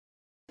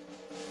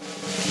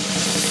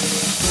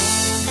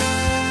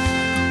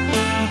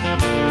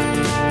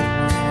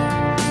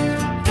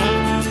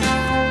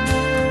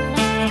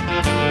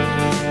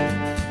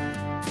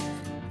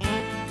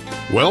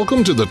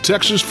Welcome to the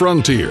Texas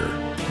frontier.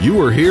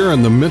 You are here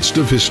in the midst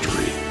of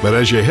history, but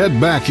as you head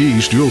back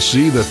east, you'll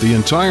see that the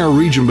entire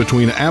region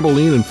between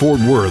Abilene and Fort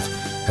Worth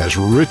has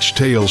rich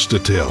tales to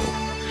tell.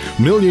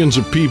 Millions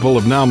of people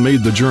have now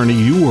made the journey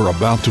you are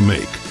about to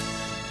make.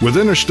 With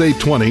Interstate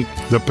 20,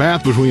 the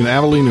path between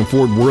Abilene and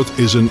Fort Worth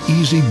is an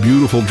easy,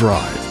 beautiful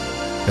drive.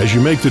 As you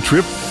make the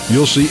trip,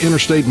 you'll see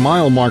interstate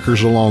mile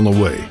markers along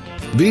the way.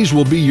 These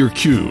will be your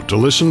cue to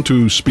listen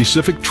to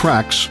specific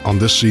tracks on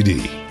this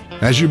CD.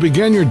 As you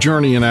begin your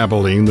journey in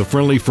Abilene, the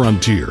friendly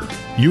frontier,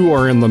 you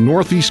are in the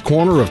northeast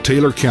corner of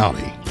Taylor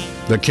County.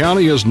 The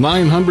county is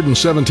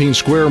 917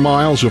 square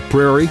miles of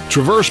prairie,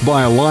 traversed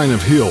by a line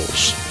of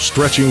hills,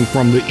 stretching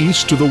from the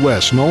east to the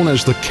west, known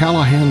as the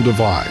Callahan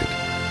Divide.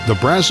 The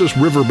Brazos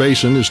River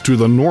Basin is to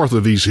the north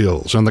of these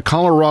hills, and the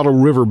Colorado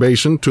River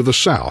Basin to the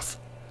south.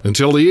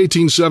 Until the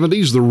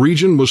 1870s, the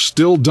region was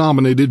still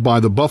dominated by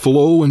the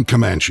Buffalo and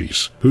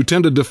Comanches, who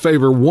tended to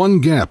favor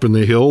one gap in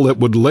the hill that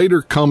would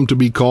later come to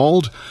be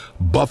called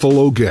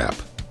Buffalo Gap.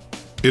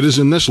 It is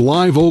in this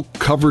live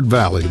oak-covered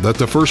valley that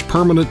the first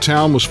permanent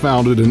town was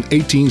founded in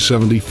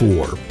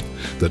 1874,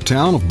 the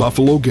town of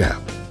Buffalo Gap.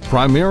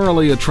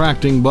 Primarily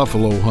attracting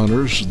buffalo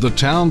hunters, the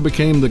town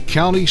became the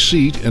county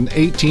seat in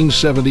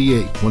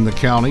 1878 when the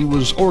county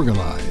was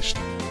organized.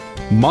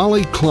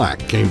 Molly Clack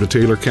came to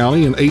Taylor County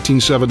in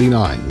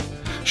 1879.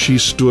 She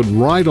stood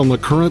right on the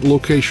current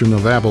location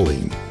of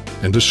Abilene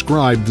and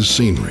described the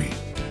scenery.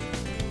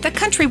 The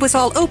country was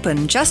all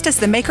open, just as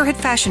the Maker had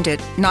fashioned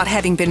it, not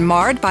having been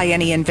marred by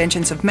any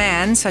inventions of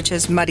man, such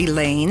as muddy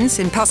lanes,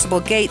 impassable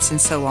gates, and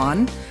so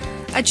on.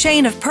 A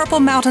chain of purple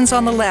mountains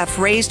on the left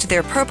raised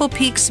their purple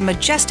peaks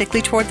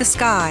majestically toward the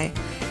sky.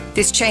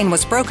 This chain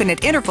was broken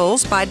at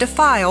intervals by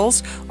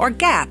defiles or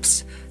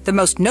gaps, the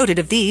most noted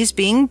of these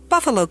being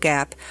Buffalo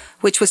Gap,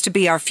 which was to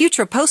be our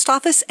future post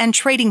office and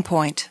trading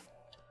point.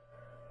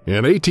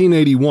 In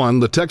 1881,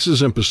 the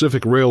Texas and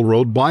Pacific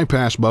Railroad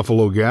bypassed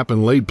Buffalo Gap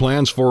and laid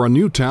plans for a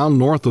new town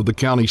north of the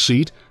county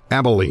seat,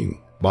 Abilene.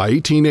 By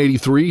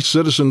 1883,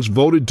 citizens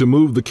voted to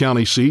move the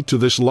county seat to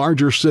this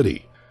larger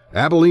city.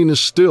 Abilene is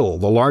still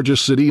the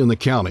largest city in the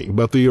county,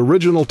 but the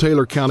original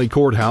Taylor County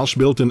Courthouse,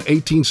 built in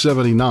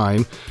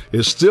 1879,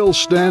 is still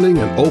standing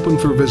and open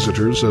for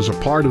visitors as a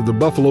part of the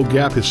Buffalo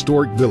Gap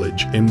Historic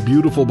Village in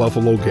beautiful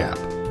Buffalo Gap.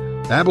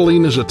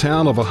 Abilene is a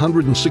town of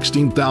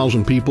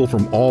 116,000 people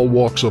from all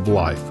walks of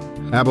life.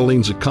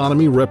 Abilene's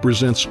economy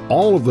represents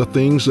all of the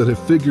things that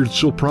have figured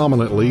so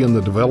prominently in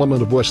the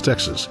development of West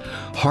Texas: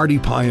 hardy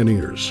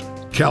pioneers,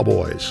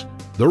 cowboys,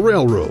 the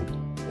railroad,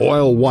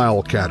 oil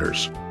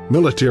wildcatters,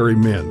 military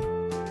men,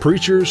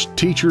 preachers,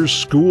 teachers,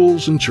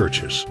 schools, and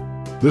churches.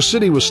 The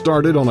city was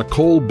started on a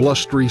cold,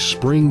 blustery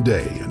spring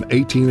day in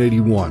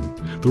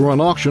 1881 through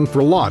an auction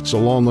for lots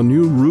along the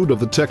new route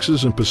of the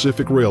Texas and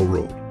Pacific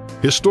Railroad.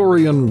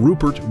 Historian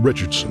Rupert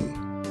Richardson.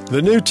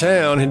 The new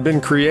town had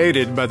been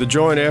created by the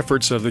joint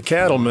efforts of the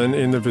cattlemen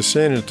in the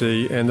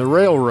vicinity and the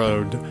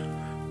railroad.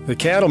 The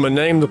cattlemen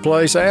named the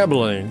place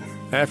Abilene,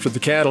 after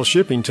the cattle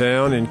shipping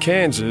town in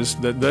Kansas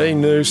that they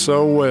knew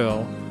so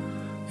well.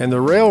 And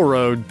the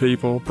railroad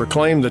people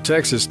proclaimed the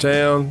Texas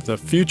town the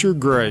Future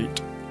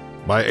Great.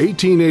 By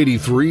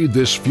 1883,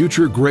 this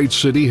future great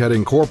city had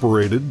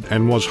incorporated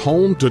and was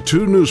home to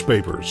 2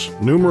 newspapers,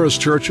 numerous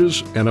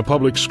churches, and a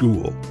public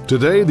school.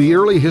 Today, the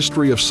early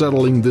history of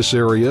settling this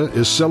area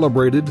is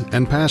celebrated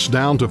and passed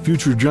down to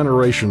future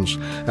generations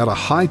at a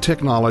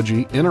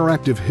high-technology,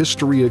 interactive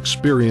history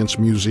experience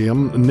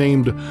museum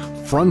named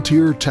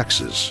Frontier,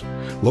 Texas,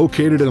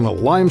 located in a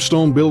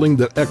limestone building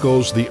that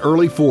echoes the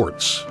early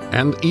forts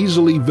and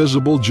easily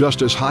visible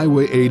just as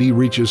Highway 80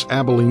 reaches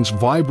Abilene's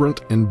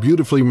vibrant and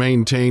beautifully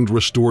maintained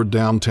restored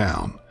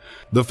downtown.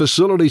 The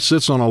facility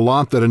sits on a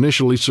lot that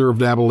initially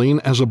served Abilene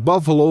as a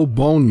buffalo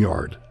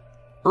boneyard.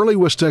 Early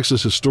West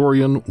Texas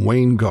historian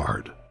Wayne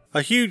Guard.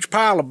 A huge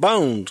pile of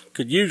bones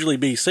could usually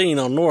be seen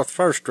on North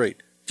 1st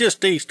Street,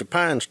 just east of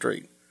Pine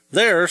Street.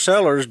 There,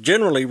 sellers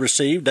generally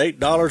received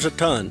 $8 a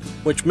ton,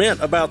 which meant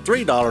about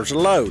 $3 a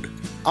load.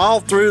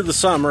 All through the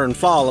summer and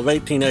fall of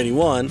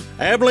 1881,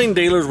 Abilene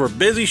dealers were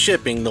busy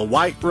shipping the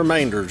white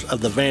remainders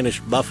of the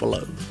vanished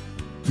buffaloes.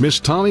 Miss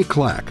Tommy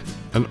Clack,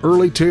 an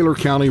early Taylor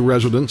County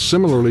resident,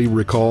 similarly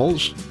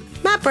recalls,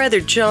 "My brother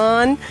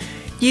John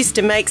used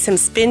to make some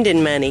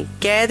spending money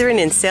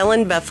gathering and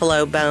selling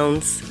buffalo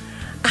bones.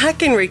 I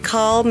can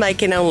recall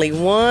making only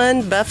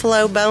one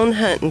buffalo bone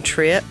hunting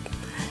trip.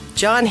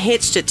 John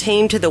hitched a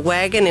team to the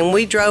wagon and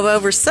we drove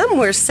over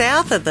somewhere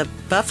south of the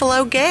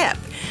Buffalo Gap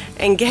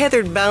and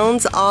gathered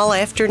bones all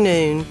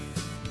afternoon."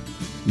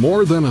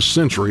 More than a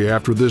century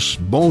after this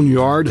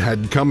boneyard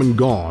had come and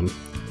gone,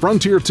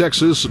 Frontier,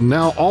 Texas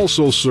now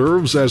also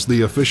serves as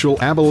the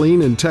official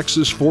Abilene and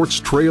Texas Forts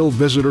Trail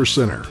Visitor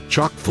Center,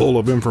 chock full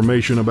of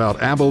information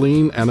about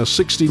Abilene and a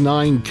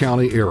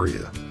 69-county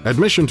area.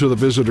 Admission to the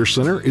Visitor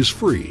Center is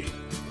free.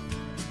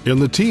 In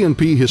the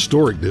T&P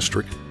Historic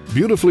District,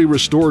 beautifully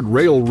restored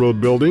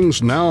railroad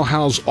buildings now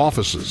house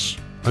offices,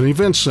 an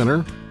event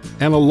center,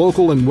 and a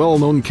local and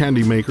well-known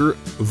candy maker,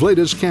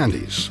 Vlada's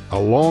Candies, a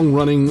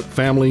long-running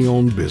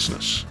family-owned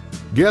business.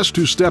 Guests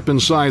who step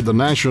inside the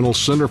National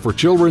Center for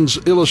Children's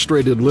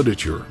Illustrated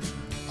Literature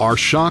are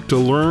shocked to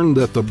learn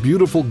that the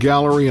beautiful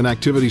gallery and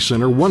activity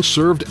center once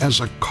served as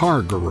a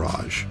car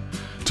garage.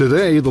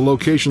 Today, the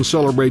location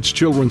celebrates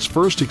children's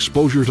first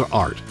exposure to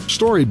art,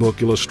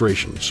 storybook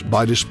illustrations,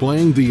 by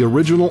displaying the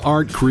original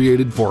art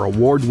created for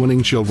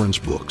award-winning children's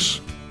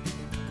books.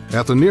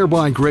 At the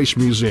nearby Grace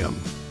Museum,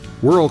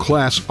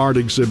 world-class art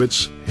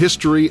exhibits,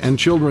 history, and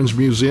children's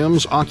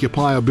museums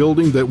occupy a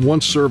building that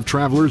once served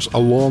travelers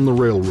along the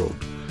railroad.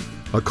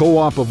 A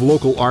co-op of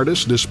local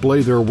artists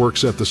display their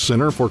works at the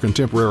Center for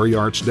Contemporary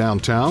Arts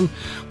downtown,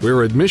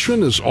 where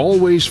admission is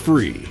always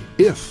free,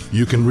 if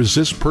you can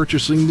resist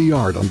purchasing the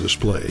art on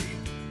display.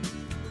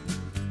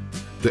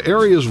 The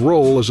area's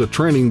role as a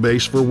training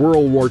base for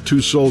World War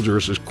II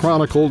soldiers is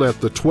chronicled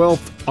at the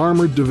 12th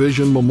Armored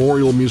Division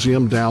Memorial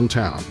Museum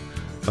downtown,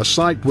 a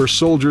site where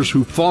soldiers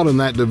who fought in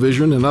that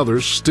division and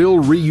others still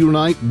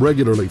reunite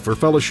regularly for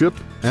fellowship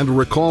and to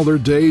recall their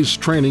days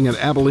training at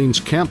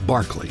Abilene's Camp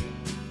Barclay.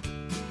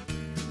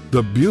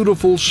 The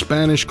beautiful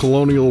Spanish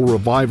colonial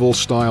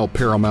revival-style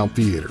Paramount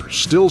Theater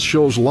still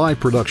shows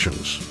live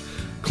productions,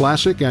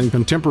 classic and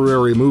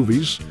contemporary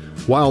movies,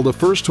 while the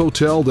first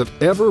hotel that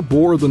ever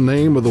bore the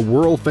name of the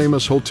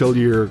world-famous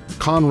hotelier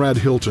Conrad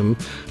Hilton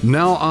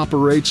now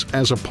operates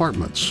as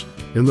apartments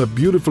in the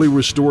beautifully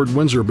restored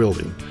Windsor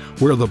building,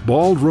 where the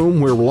ballroom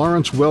where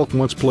Lawrence Welk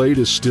once played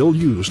is still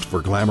used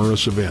for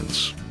glamorous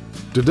events.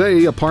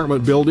 Today,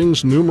 apartment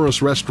buildings,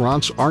 numerous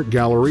restaurants, art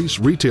galleries,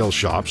 retail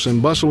shops,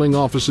 and bustling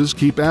offices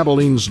keep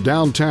Abilene's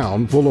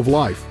downtown full of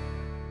life.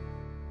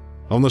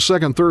 On the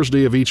second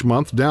Thursday of each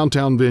month,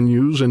 downtown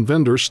venues and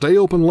vendors stay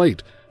open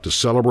late to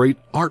celebrate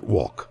Art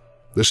Walk.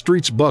 The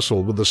streets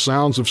bustle with the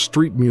sounds of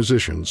street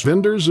musicians,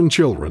 vendors, and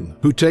children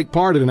who take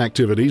part in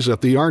activities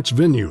at the arts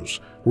venues,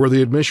 where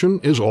the admission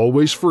is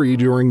always free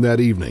during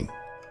that evening.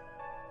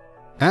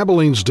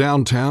 Abilene's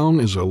downtown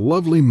is a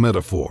lovely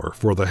metaphor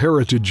for the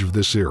heritage of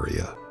this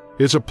area.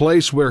 It's a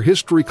place where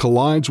history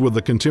collides with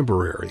the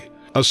contemporary,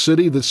 a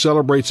city that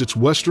celebrates its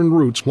western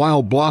roots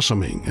while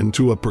blossoming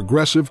into a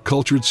progressive,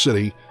 cultured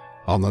city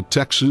on the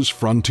Texas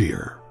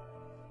frontier.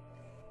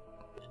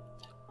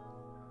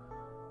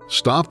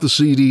 Stop the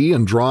CD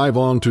and drive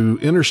onto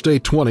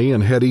Interstate 20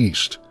 and head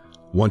east.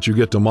 Once you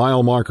get to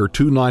mile marker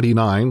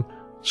 299,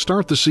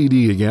 start the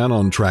CD again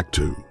on track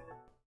 2.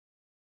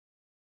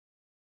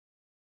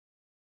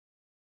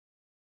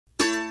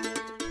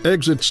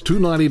 Exits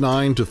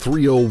 299 to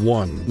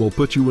 301 will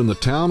put you in the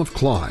town of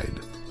Clyde.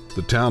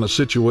 The town is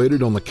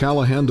situated on the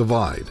Callahan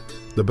Divide,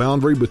 the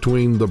boundary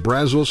between the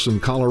Brazos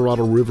and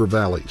Colorado River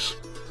valleys.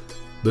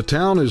 The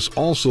town is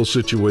also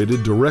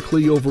situated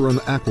directly over an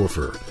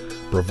aquifer,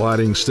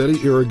 providing steady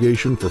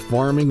irrigation for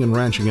farming and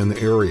ranching in the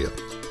area.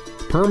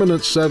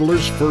 Permanent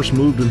settlers first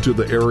moved into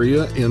the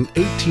area in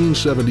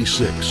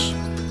 1876.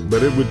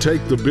 But it would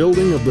take the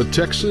building of the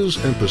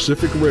Texas and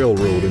Pacific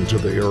Railroad into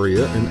the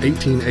area in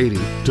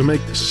 1880 to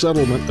make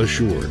settlement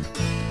assured.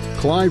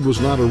 Clyde was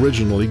not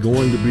originally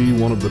going to be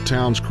one of the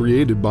towns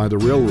created by the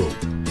railroad.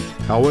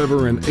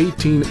 However, in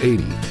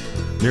 1880,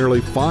 nearly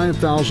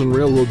 5,000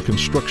 railroad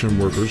construction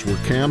workers were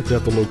camped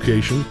at the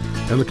location,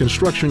 and the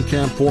construction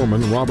camp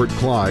foreman, Robert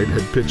Clyde,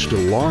 had pitched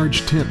a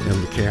large tent in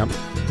the camp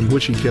in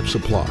which he kept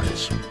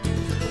supplies.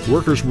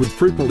 Workers would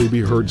frequently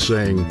be heard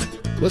saying,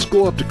 "Let's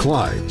go up to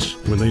Clyde's,"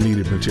 when they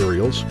needed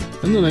materials,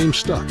 and the name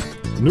stuck.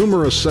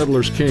 Numerous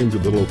settlers came to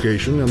the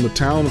location, and the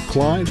town of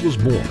Clyde was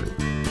born.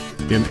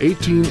 In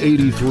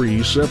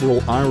 1883,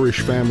 several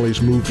Irish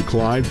families moved to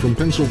Clyde from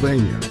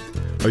Pennsylvania.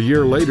 A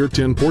year later,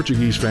 10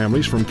 Portuguese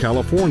families from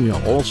California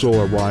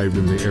also arrived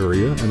in the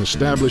area and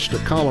established a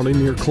colony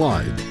near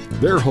Clyde.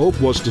 Their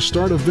hope was to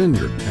start a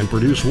vineyard and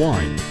produce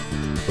wine,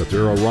 but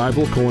their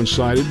arrival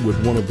coincided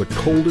with one of the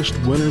coldest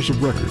winters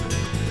of record,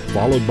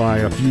 followed by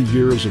a few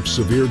years of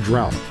severe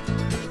drought.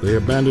 They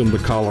abandoned the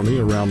colony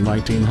around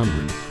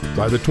 1900.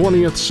 By the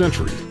 20th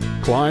century,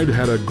 Clyde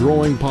had a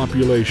growing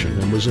population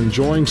and was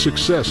enjoying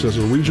success as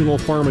a regional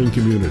farming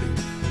community.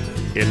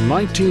 In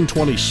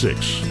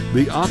 1926,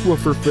 the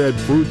aquifer-fed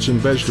fruits and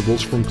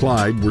vegetables from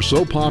Clyde were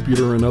so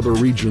popular in other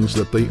regions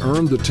that they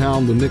earned the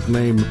town the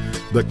nickname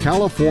the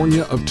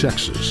California of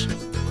Texas.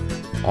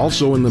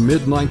 Also in the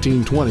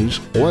mid-1920s,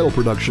 oil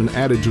production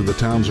added to the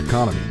town's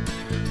economy.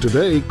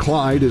 Today,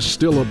 Clyde is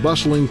still a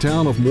bustling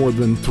town of more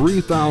than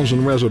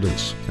 3,000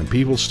 residents, and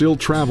people still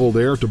travel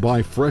there to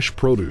buy fresh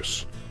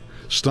produce.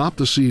 Stop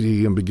the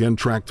CD and begin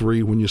track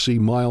 3 when you see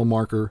mile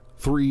marker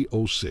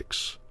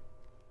 306.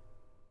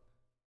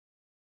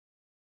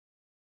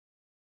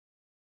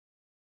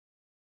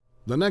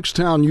 The next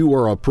town you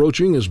are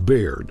approaching is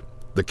Baird,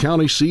 the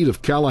county seat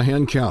of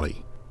Callahan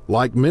County.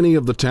 Like many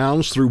of the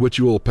towns through which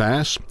you will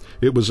pass,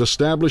 it was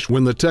established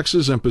when the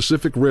Texas and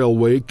Pacific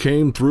Railway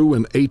came through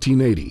in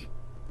 1880.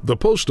 The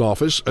post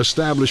office,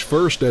 established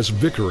first as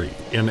Vickery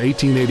in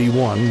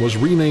 1881, was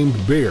renamed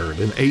Baird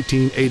in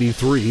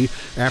 1883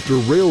 after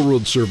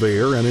railroad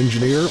surveyor and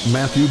engineer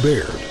Matthew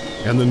Baird,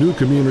 and the new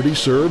community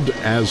served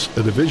as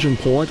a division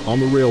point on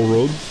the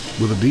railroad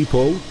with a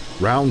depot,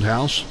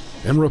 roundhouse,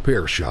 and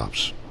repair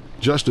shops.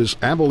 Just as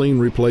Abilene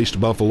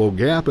replaced Buffalo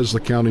Gap as the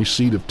county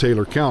seat of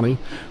Taylor County,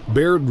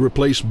 Baird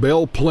replaced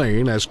Belle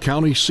Plaine as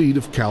county seat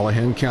of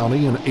Callahan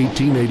County in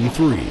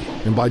 1883,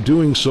 and by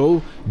doing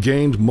so,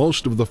 gained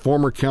most of the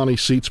former county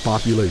seat's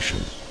population.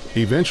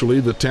 Eventually,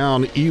 the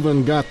town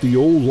even got the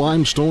old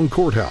limestone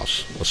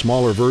courthouse, a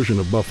smaller version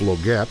of Buffalo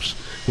Gap's,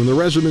 when the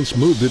residents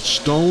moved it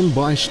stone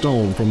by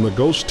stone from the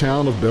ghost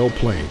town of Belle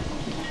Plaine.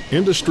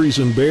 Industries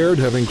in Baird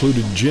have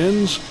included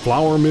gins,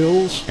 flour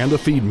mills, and a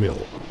feed mill.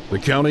 The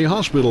county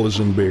hospital is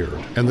in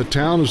Baird, and the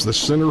town is the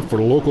center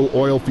for local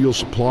oil field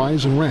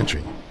supplies and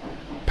ranching.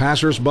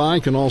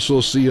 Passers-by can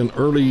also see an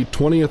early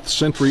 20th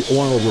century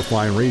oil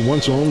refinery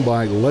once owned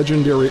by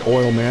legendary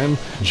oilman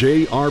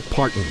J.R.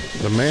 Parton,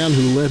 the man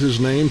who lent his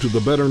name to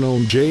the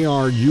better-known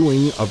J.R.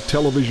 Ewing of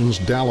television's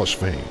Dallas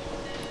fame.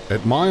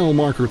 At mile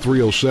marker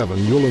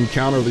 307, you'll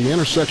encounter the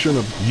intersection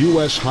of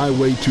U.S.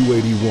 Highway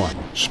 281,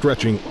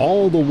 stretching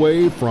all the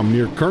way from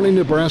near Kearney,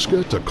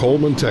 Nebraska to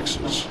Coleman,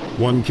 Texas,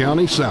 one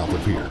county south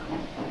of here.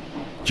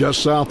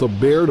 Just south of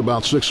Baird,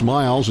 about 6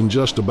 miles and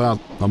just about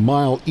a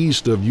mile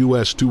east of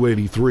U.S.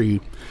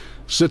 283,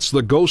 sits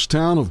the ghost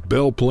town of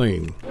Belle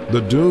Plaine.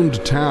 The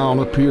doomed town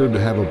appeared to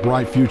have a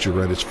bright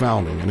future at its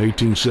founding in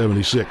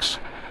 1876,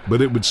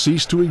 but it would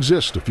cease to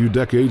exist a few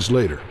decades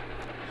later.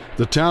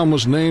 The town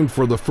was named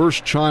for the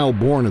first child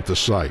born at the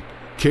site,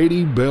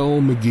 Katie Bell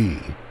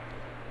McGee.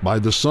 By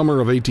the summer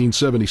of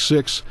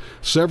 1876,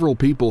 several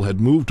people had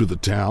moved to the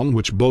town,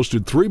 which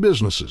boasted 3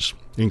 businesses,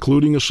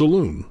 including a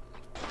saloon.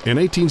 In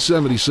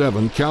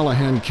 1877,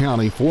 Callahan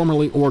County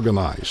formally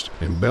organized,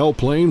 and Belle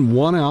Plaine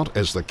won out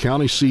as the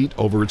county seat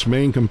over its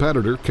main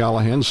competitor,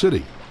 Callahan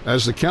City.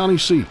 As the county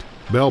seat,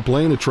 Belle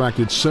Plaine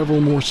attracted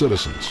several more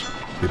citizens.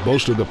 It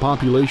boasted a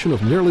population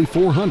of nearly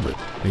 400,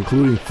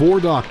 including 4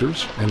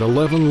 doctors and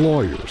 11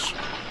 lawyers.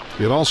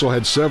 It also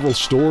had several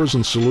stores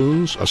and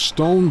saloons, a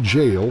stone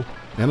jail,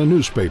 and a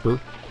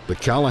newspaper, the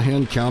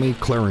Callahan County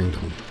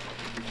Clarendon.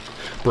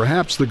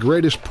 Perhaps the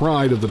greatest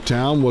pride of the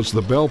town was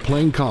the Belle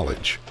Plaine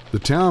College. The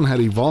town had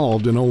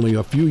evolved in only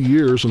a few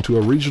years into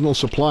a regional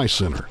supply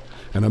center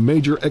and a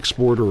major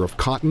exporter of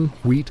cotton,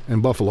 wheat,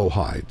 and buffalo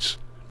hides.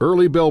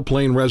 Early Belle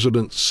Plaine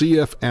resident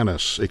C.F.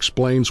 Annis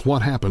explains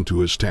what happened to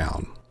his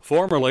town.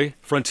 Formerly,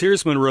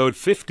 frontiersmen rode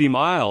 50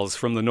 miles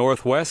from the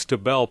northwest to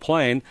Belle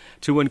Plaine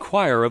to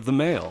inquire of the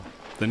mail.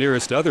 The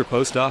nearest other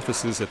post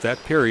offices at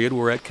that period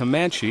were at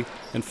Comanche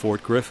and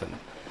Fort Griffin.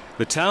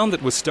 The town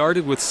that was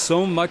started with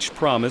so much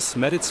promise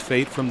met its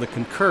fate from the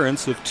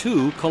concurrence of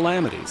 2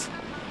 calamities.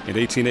 In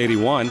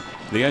 1881,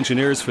 the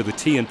engineers for the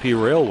T&P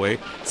Railway,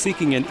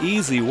 seeking an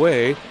easy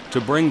way to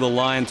bring the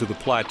line to the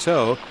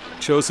plateau,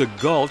 chose a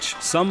gulch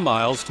some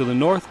miles to the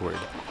northward,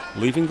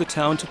 leaving the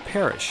town to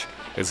perish,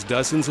 as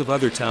dozens of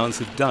other towns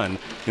have done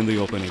in the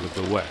opening of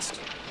the West.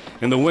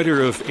 In the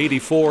winter of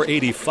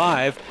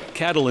 84-85,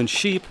 cattle and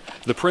sheep,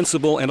 the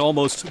principal and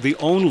almost the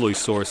only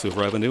source of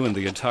revenue in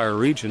the entire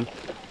region,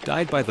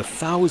 died by the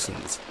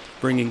thousands,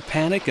 bringing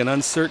panic and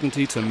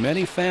uncertainty to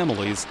many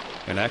families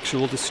and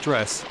actual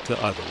distress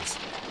to others.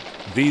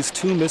 These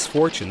 2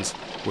 misfortunes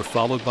were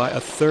followed by a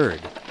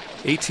third.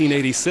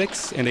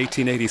 1886 and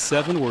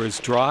 1887 were as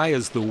dry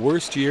as the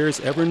worst years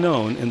ever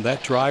known in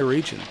that dry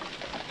region.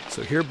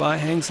 So hereby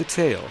hangs a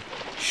tale,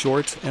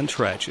 short and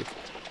tragic.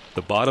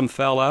 The bottom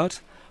fell out,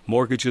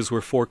 mortgages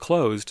were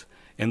foreclosed,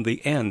 and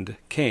the end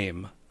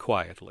came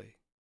quietly.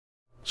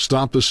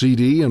 Stop the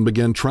CD and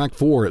begin track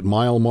 4 at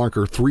mile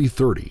marker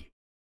 330.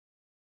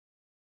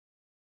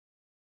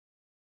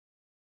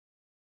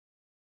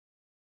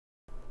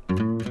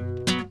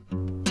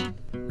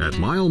 At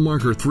mile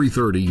marker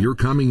 330, you're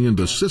coming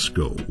into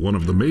Cisco, one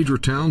of the major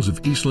towns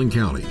of Eastland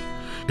County.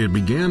 It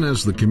began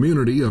as the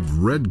community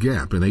of Red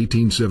Gap in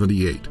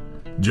 1878.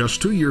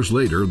 Just 2 years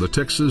later, the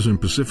Texas and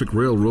Pacific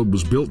Railroad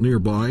was built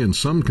nearby, and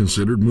some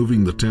considered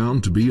moving the town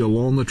to be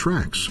along the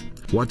tracks.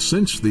 What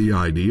cinched the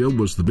idea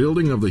was the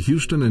building of the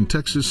Houston and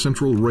Texas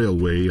Central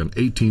Railway in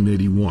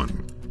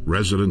 1881.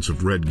 Residents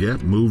of Red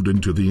Gap moved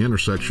into the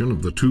intersection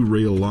of the 2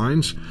 rail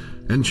lines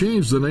and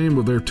changed the name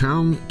of their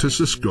town to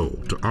Cisco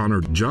to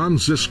honor John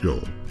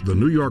Cisco, the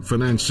New York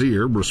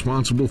financier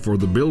responsible for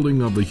the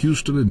building of the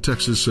Houston and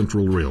Texas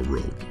Central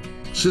Railroad.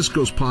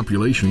 Cisco's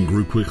population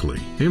grew quickly,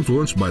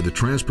 influenced by the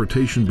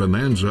transportation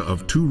bonanza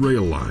of 2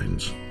 rail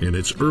lines. In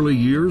its early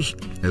years,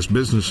 as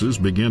businesses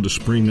began to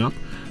spring up,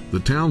 the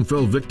town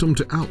fell victim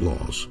to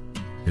outlaws.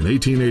 In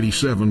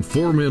 1887,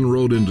 4 men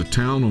rode into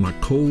town on a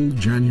cold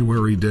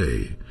January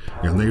day,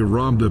 and they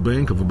robbed a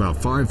bank of about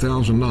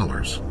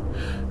 $5,000.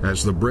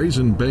 As the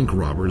brazen bank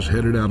robbers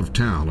headed out of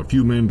town, a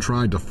few men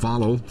tried to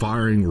follow,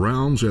 firing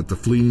rounds at the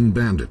fleeing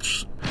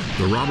bandits.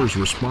 The robbers'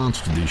 response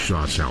to these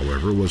shots,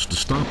 however, was to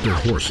stop their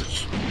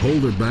horses,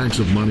 hold their bags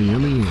of money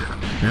in the air,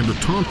 and to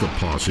taunt the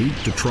posse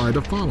to try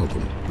to follow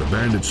them. The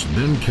bandits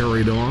then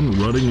carried on,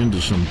 running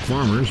into some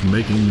farmers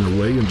making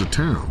their way into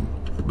town.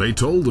 They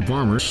told the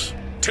farmers,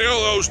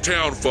 "Tell those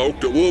town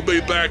folk that we'll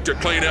be back to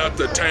clean out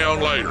the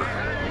town later."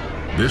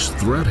 This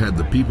threat had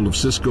the people of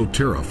Cisco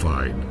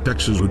terrified.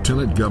 Texas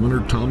Lieutenant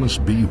Governor Thomas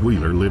B.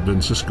 Wheeler lived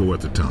in Cisco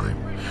at the time,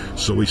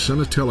 so he sent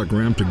a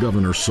telegram to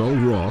Governor Sul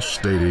Ross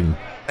stating,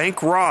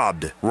 "Bank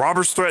robbed.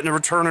 Robbers threaten to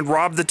return and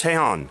rob the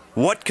town.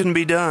 What can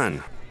be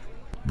done?"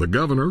 The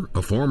governor,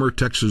 a former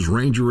Texas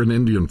Ranger and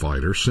Indian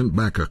fighter, sent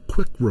back a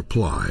quick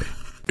reply.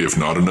 "If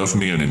not enough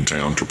men in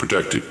town to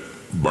protect it,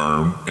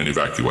 burn and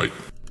evacuate."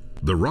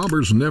 The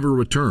robbers never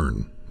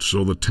returned,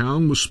 so the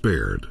town was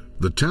spared.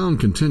 The town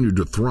continued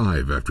to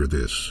thrive after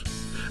this,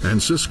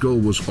 and Cisco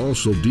was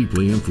also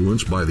deeply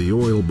influenced by the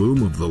oil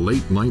boom of the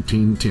late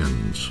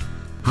 1910s.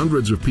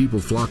 Hundreds of people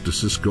flocked to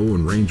Cisco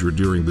and Ranger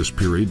during this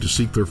period to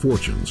seek their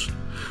fortunes.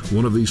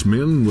 One of these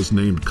men was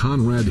named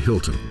Conrad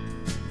Hilton.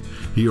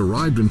 He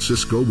arrived in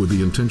Cisco with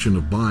the intention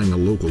of buying a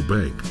local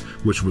bank,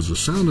 which was a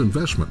sound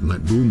investment in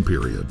that boom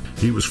period.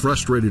 He was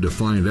frustrated to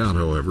find out,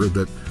 however,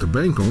 that the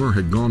bank owner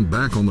had gone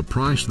back on the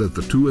price that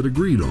the two had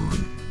agreed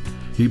on.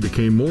 He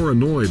became more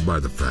annoyed by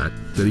the fact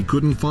that he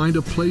couldn't find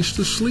a place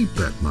to sleep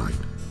that night.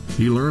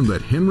 He learned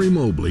that Henry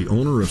Mobley,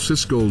 owner of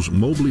Cisco's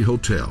Mobley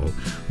Hotel,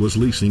 was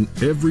leasing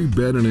every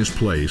bed in his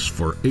place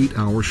for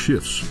 8-hour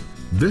shifts.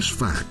 This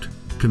fact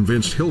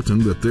convinced Hilton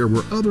that there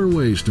were other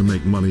ways to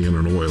make money in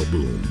an oil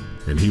boom,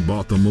 and he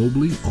bought the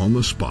Mobley on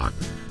the spot.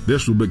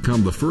 This would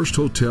become the first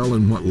hotel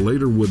in what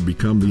later would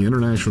become the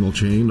international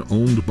chain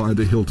owned by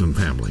the Hilton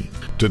family.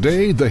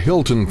 Today, the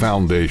Hilton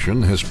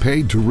Foundation has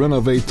paid to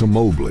renovate the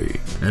Mobley,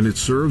 and it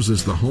serves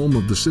as the home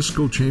of the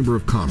Cisco Chamber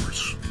of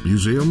Commerce,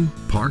 museum,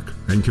 park,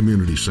 and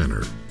community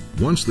center.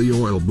 Once the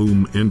oil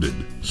boom ended,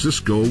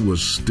 Cisco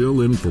was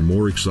still in for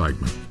more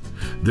excitement.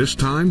 This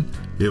time,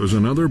 it was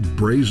another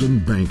brazen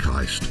bank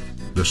heist,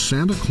 the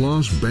Santa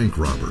Claus Bank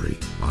robbery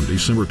on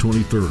December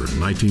 23,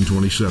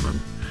 1927.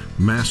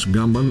 Masked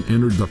gunmen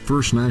entered the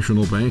First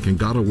National Bank and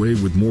got away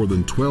with more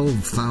than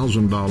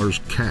 $12,000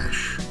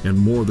 cash and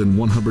more than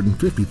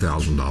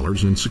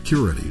 $150,000 in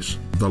securities.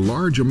 The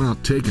large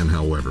amount taken,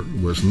 however,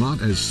 was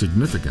not as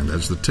significant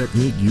as the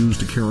technique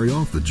used to carry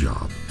off the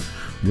job.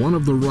 One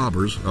of the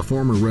robbers, a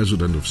former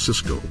resident of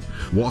Cisco,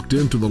 walked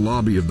into the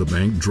lobby of the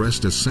bank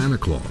dressed as Santa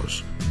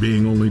Claus.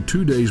 Being only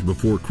 2 days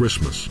before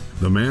Christmas,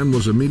 the man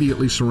was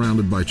immediately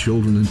surrounded by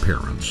children and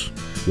parents.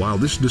 While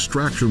this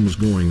distraction was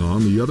going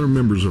on, the other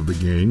members of the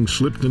gang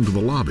slipped into the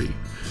lobby.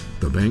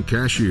 The bank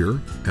cashier,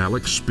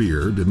 Alex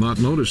Spear, did not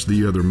notice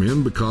the other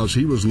men because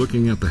he was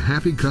looking at the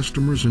happy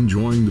customers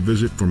enjoying the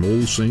visit from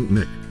Old St.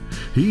 Nick.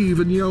 He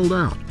even yelled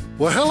out,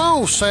 "Well,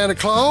 hello, Santa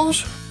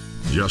Claus."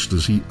 Just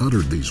as he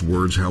uttered these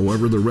words,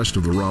 however, the rest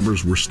of the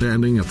robbers were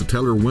standing at the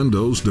teller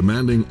windows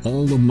demanding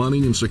all the money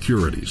and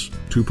securities.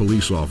 2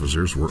 police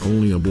officers were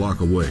only a block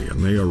away,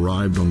 and they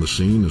arrived on the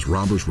scene as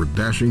robbers were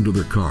dashing to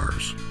their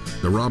cars.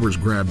 The robbers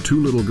grabbed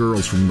 2 little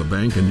girls from the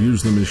bank and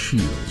used them as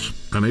shields.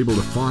 Unable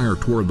to fire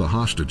toward the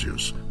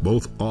hostages,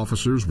 both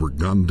officers were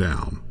gunned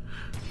down.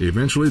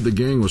 Eventually, the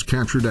gang was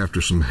captured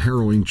after some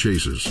harrowing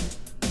chases.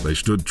 They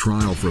stood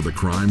trial for the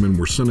crime and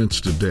were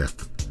sentenced to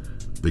death.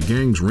 The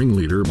gang's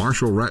ringleader,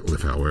 Marshall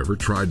Ratliff, however,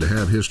 tried to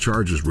have his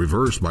charges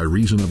reversed by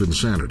reason of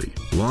insanity.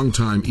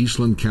 Longtime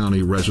Eastland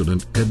County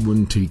resident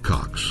Edwin T.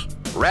 Cox.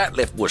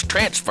 Ratliff was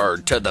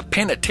transferred to the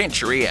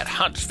penitentiary at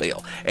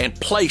Huntsville and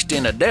placed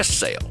in a death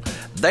cell.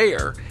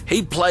 There,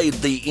 he played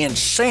the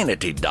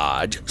insanity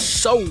dodge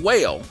so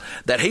well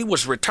that he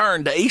was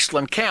returned to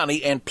Eastland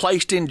County and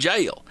placed in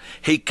jail.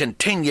 He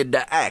continued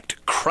to act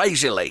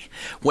crazily.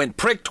 When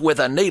pricked with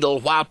a needle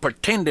while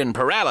pretending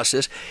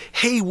paralysis,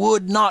 he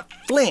would not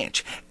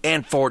flinch,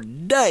 and for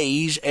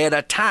days at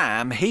a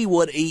time he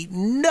would eat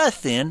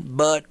nothing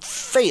but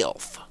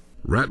filth.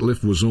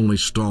 Ratliff was only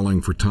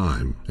stalling for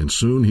time, and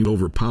soon he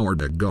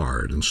overpowered a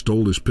guard and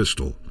stole his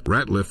pistol.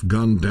 Ratliff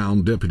gunned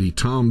down Deputy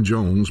Tom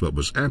Jones, but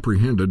was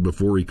apprehended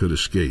before he could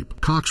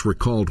escape. Cox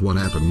recalled what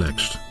happened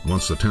next,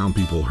 once the town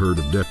people heard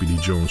of Deputy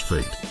Jones'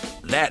 fate.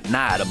 That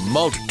night, a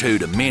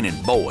multitude of men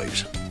and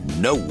boys,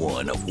 no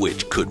one of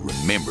which could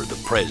remember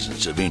the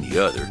presence of any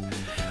other,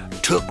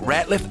 took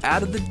Ratliff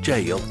out of the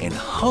jail and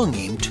hung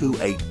him to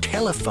a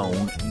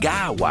telephone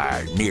guy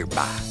wire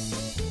nearby.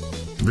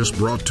 This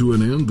brought to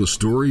an end the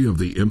story of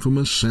the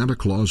infamous Santa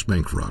Claus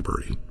Bank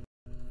robbery.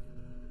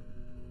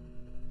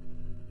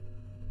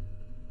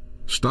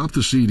 Stop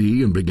the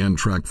CD and begin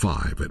track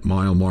 5 at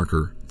mile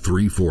marker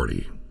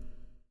 340.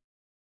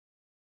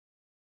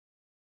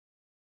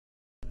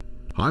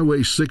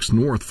 Highway 6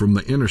 north from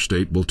the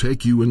interstate will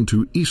take you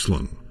into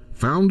Eastland.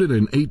 Founded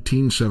in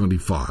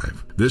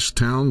 1875, this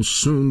town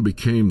soon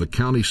became the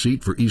county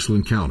seat for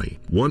Eastland County.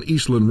 One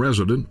Eastland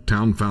resident,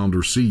 town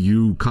founder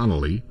C.U.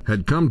 Connolly,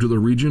 had come to the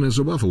region as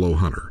a buffalo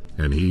hunter,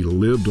 and he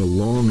lived a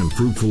long and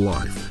fruitful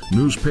life.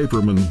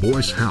 Newspaperman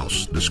Boyce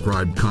House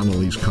described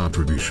Connolly's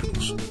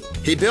contributions.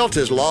 He built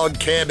his log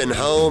cabin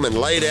home and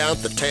laid out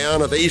the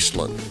town of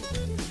Eastland.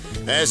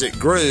 As it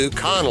grew,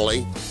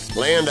 Connolly,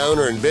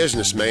 landowner and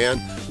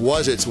businessman,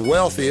 was its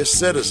wealthiest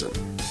citizen.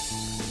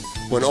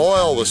 When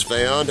oil was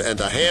found and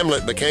the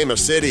hamlet became a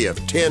city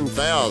of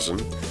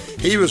 10,000,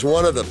 he was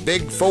one of the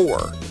Big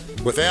Four,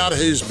 without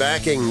whose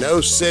backing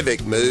no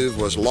civic move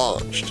was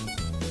launched.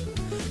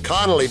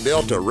 Connally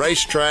built a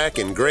racetrack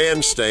and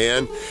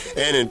grandstand,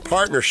 and in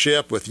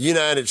partnership with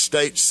United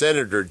States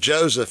Senator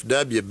Joseph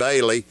W.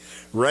 Bailey,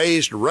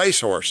 raised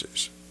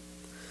racehorses.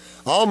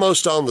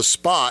 Almost on the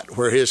spot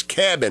where his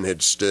cabin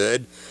had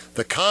stood,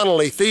 the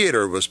Connally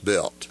Theater was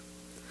built,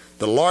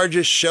 the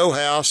largest show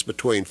house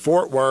between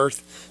Fort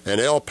Worth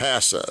and El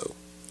Paso.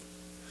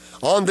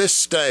 On this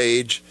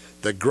stage,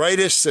 the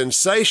greatest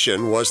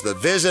sensation was the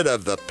visit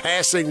of the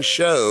passing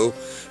show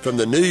from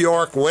the New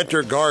York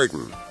Winter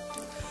Garden.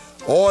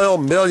 Oil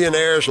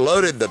millionaires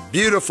loaded the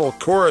beautiful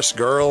chorus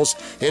girls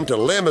into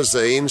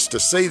limousines to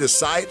see the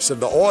sights of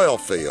the oil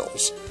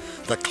fields,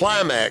 the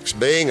climax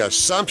being a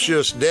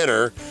sumptuous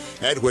dinner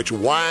at which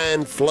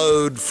wine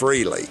flowed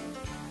freely.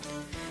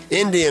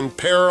 Indian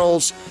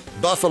perils,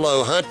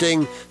 buffalo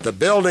hunting, the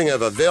building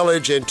of a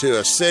village into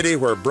a city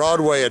where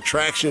Broadway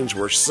attractions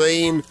were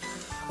seen,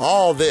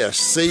 all this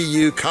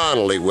C.U.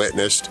 Connally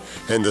witnessed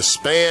in the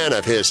span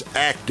of his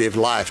active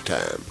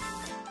lifetime.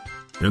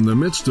 In the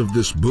midst of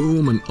this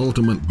boom and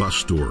ultimate bus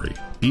story,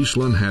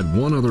 Eastland had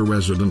one other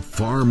resident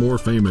far more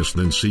famous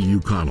than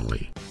C.U.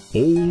 Connally,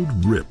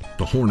 Old Rip,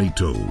 the Horny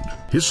Toad.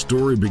 His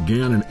story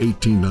began in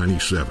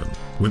 1897,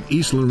 when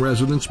Eastland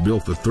residents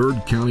built the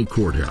 3rd County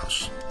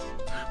Courthouse.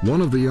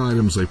 One of the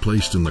items they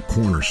placed in the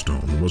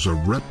cornerstone was a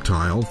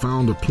reptile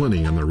found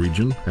aplenty in the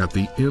region at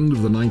the end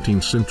of the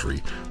 19th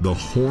century, the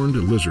horned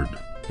lizard.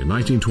 In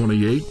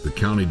 1928, the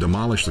county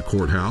demolished the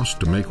courthouse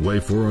to make way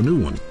for a new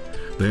one.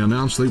 They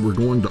announced they were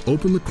going to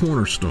open the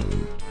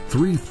cornerstone.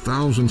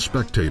 3,000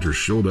 spectators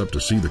showed up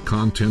to see the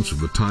contents of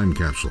the time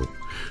capsule,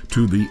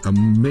 to the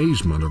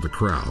amazement of the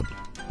crowd.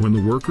 When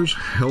the workers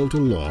held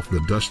aloft the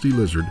dusty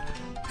lizard,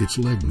 its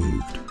leg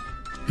moved.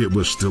 It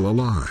was still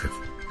alive,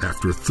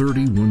 after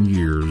 31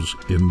 years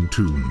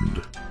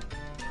entombed.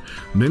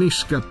 Many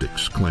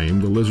skeptics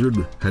claimed the lizard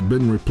had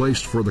been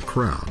replaced for the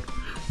crowd,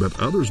 but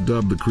others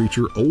dubbed the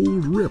creature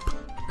Old Rip,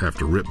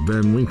 after Rip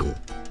Van Winkle.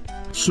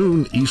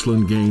 Soon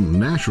Eastland gained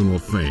national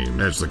fame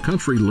as the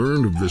country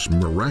learned of this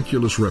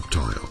miraculous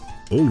reptile.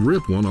 Old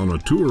Rip went on a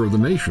tour of the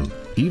nation,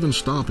 even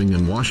stopping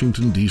in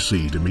Washington,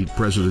 D.C. to meet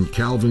President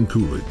Calvin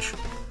Coolidge.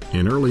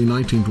 In early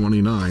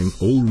 1929,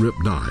 Old Rip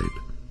died,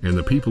 and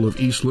the people of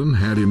Eastland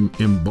had him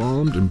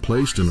embalmed and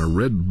placed in a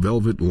red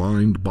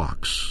velvet-lined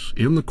box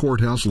in the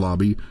courthouse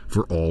lobby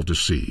for all to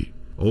see.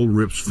 Old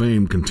Rip's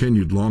fame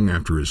continued long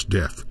after his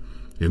death.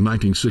 In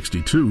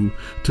 1962,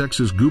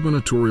 Texas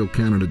gubernatorial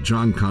candidate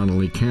John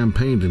Connally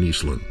campaigned in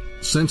Eastland.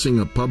 Sensing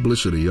a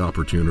publicity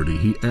opportunity,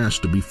 he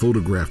asked to be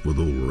photographed with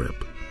Old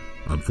Rip.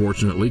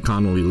 Unfortunately,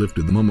 Connally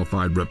lifted the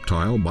mummified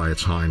reptile by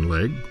its hind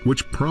leg,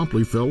 which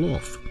promptly fell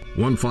off.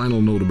 One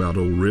final note about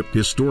Old Rip,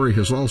 his story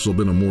has also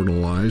been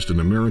immortalized in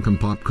American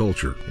pop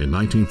culture. In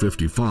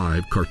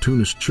 1955,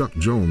 cartoonist Chuck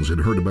Jones had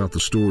heard about the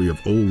story of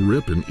Old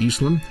Rip in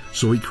Eastland,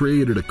 so he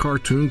created a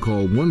cartoon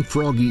called One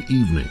Froggy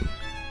Evening,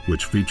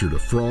 which featured a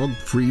frog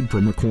freed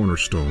from a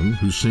cornerstone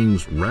who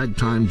sings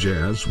ragtime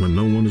jazz when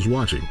no one is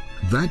watching.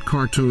 That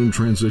cartoon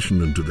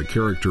transitioned into the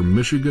character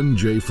Michigan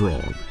J.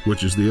 Frog,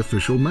 which is the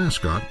official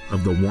mascot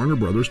of the Warner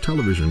Brothers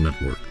television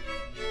network.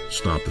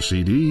 Stop the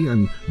CD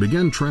and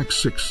begin track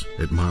 6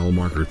 at mile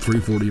marker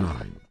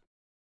 349.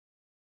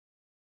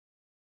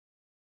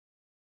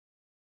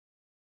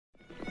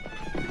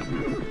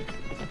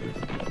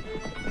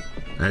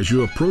 As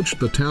you approach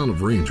the town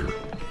of Ranger,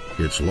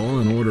 its law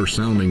and order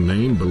sounding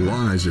name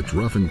belies its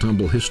rough and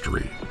tumble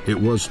history. It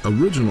was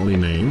originally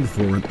named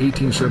for an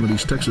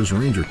 1870s Texas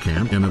Ranger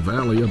camp in a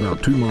valley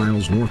about 2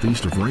 miles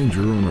northeast of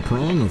Ranger on a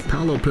prong of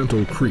Palo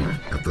Pinto Creek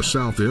at the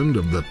south end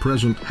of the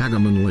present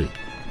Hageman Lake.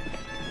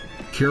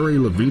 Carrie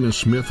Lavina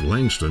Smith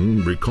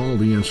Langston recalled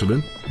the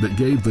incident that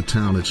gave the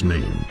town its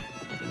name.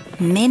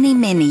 Many,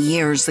 many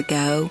years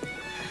ago,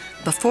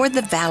 before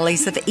the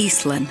valleys of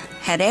Eastland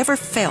had ever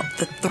felt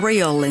the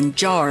thrill and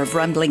jar of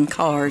rumbling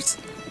cars,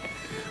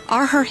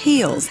 or her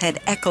hills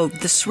had echoed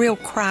the shrill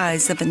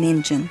cries of an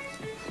engine,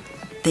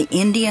 the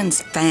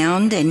Indians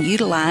found and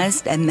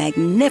utilized a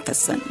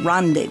magnificent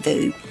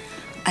rendezvous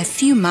a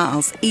few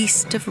miles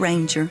east of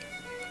Ranger.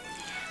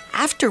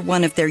 After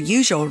one of their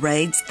usual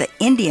raids, the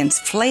Indians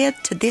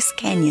fled to this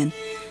canyon,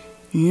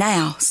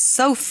 now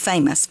so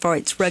famous for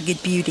its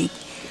rugged beauty,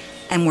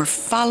 and were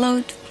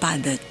followed by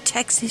the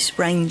Texas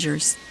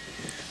Rangers,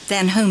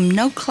 than whom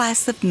no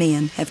class of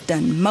men have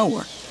done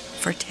more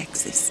for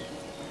Texas.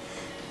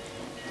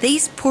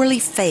 These poorly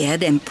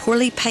fed and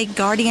poorly paid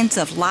guardians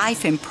of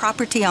life and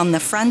property on the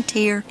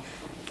frontier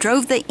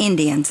drove the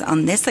Indians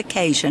on this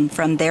occasion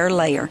from their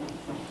lair.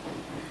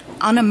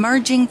 On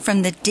emerging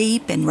from the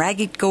deep and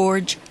ragged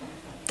gorge,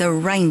 the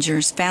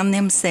Rangers found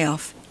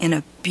themselves in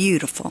a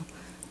beautiful,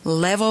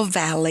 level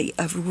valley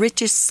of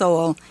richest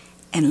soil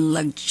and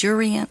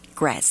luxuriant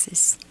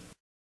grasses.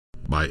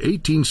 By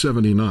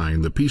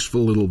 1879, the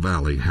peaceful little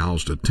valley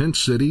housed a tent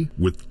city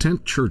with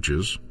tent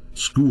churches,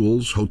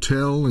 schools,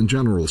 hotel, and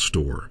general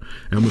store,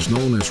 and was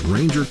known as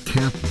Ranger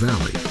Camp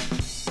Valley.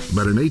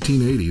 But in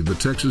 1880, the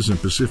Texas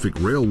and Pacific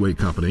Railway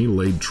Company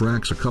laid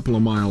tracks a couple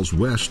of miles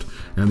west,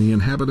 and the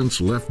inhabitants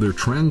left their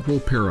tranquil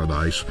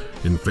paradise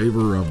in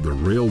favor of the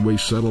railway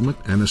settlement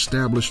and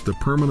established the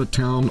permanent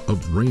town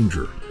of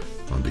Ranger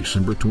on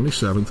December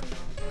 27,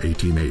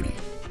 1880.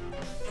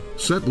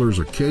 Settlers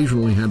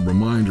occasionally had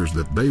reminders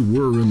that they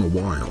were in the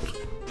wild.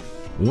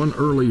 One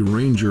early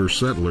Ranger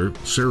settler,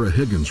 Sarah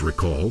Higgins,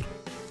 recalled,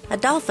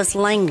 Adolphus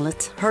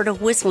Langletz heard a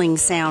whistling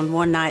sound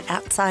one night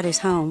outside his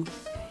home.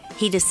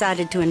 He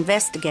decided to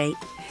investigate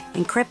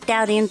and crept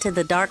out into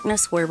the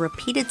darkness where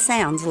repeated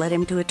sounds led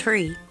him to a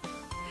tree.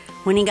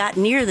 When he got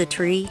near the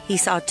tree, he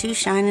saw two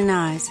shining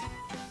eyes.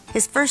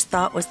 His first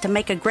thought was to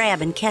make a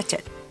grab and catch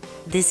it.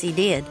 This he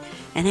did,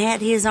 and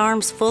had his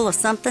arms full of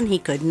something he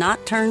could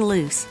not turn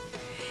loose.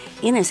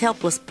 In his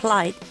helpless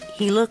plight,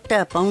 he looked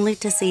up only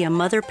to see a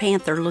mother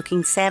panther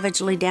looking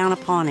savagely down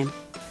upon him.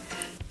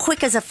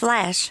 Quick as a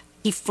flash,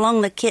 he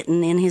flung the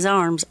kitten in his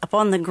arms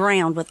upon the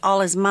ground with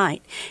all his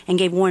might and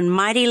gave one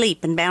mighty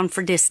leap and bound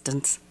for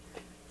distance.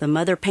 The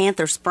mother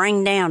panther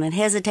sprang down and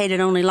hesitated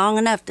only long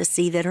enough to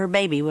see that her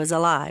baby was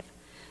alive.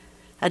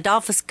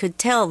 Adolphus could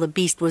tell the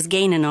beast was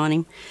gaining on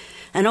him.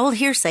 An old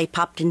hearsay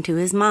popped into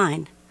his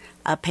mind.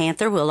 A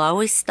panther will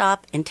always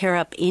stop and tear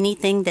up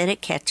anything that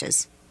it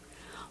catches.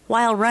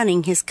 While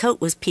running, his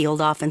coat was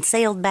peeled off and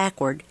sailed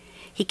backward.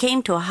 He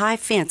came to a high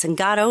fence and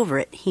got over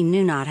it, he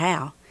knew not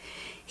how.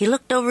 He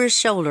looked over his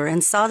shoulder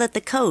and saw that the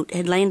coat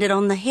had landed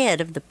on the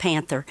head of the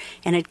panther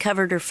and had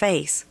covered her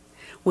face.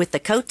 With the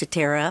coat to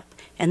tear up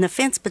and the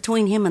fence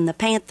between him and the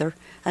panther,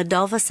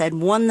 Adolphus had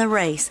won the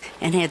race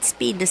and had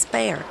speed to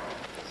spare.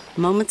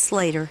 Moments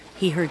later,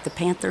 he heard the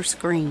panther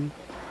scream.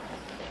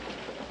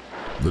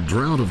 The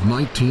drought of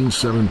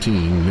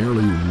 1917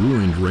 nearly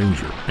ruined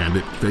Ranger, and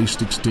it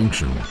faced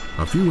extinction.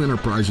 A few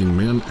enterprising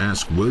men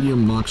asked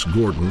William Knox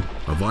Gordon,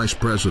 a vice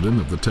president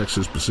of the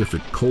Texas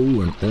Pacific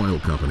Coal and Oil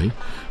Company,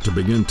 to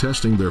begin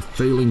testing their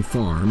failing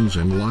farms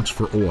and lots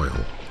for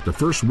oil. The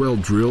first well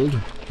drilled,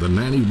 the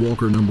Nanny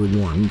Walker No.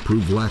 1,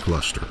 proved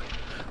lackluster.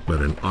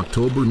 But in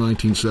October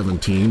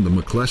 1917, the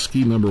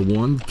McCleskey No.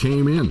 1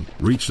 came in,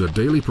 reached a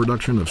daily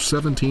production of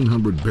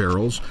 1,700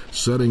 barrels,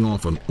 setting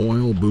off an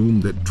oil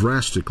boom that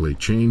drastically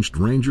changed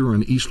Ranger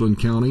and Eastland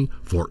County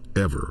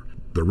forever.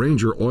 The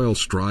Ranger oil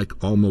strike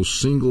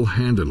almost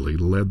single-handedly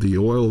led the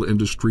oil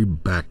industry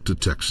back to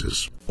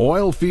Texas.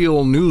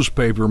 Oilfield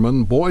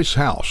newspaperman Boyce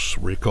House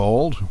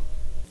recalled,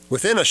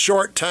 Within a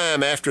short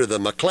time after the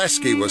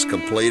McCleskey was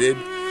completed,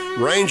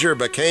 Ranger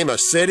became a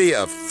city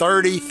of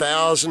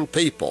 30,000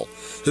 people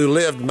who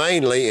lived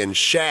mainly in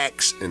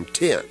shacks and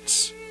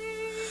tents.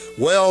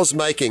 Wells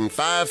making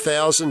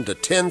 5,000 to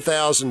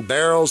 10,000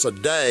 barrels a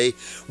day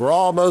were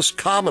almost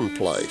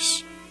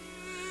commonplace.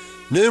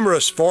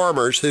 Numerous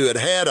farmers who had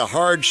had a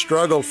hard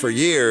struggle for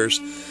years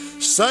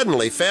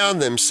suddenly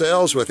found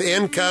themselves with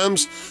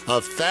incomes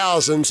of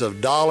thousands of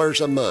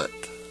dollars a month.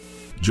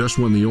 Just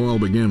when the oil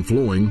began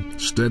flowing,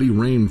 steady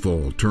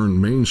rainfall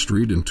turned Main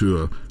Street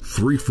into a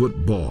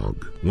 3-foot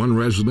bog. One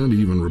resident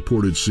even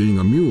reported seeing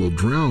a mule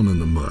drown in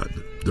the mud.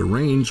 The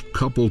rains,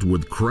 coupled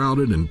with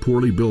crowded and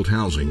poorly built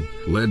housing,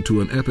 led to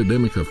an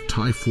epidemic of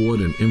typhoid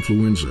and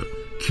influenza,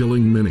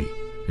 killing many,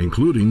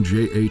 including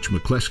J.H.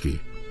 McCleskey,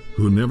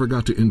 who never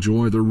got to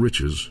enjoy the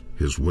riches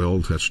his well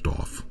touched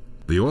off.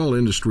 The oil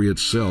industry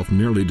itself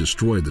nearly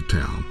destroyed the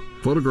town.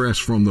 Photographs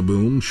from the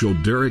boom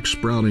showed derricks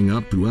sprouting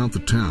up throughout the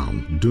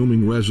town,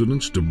 dooming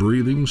residents to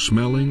breathing,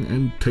 smelling,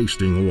 and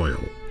tasting oil.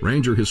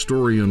 Ranger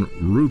historian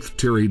Ruth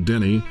Terry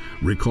Denny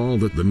recalled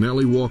that the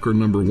Nellie Walker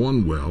No.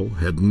 1 well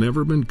had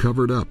never been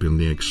covered up in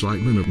the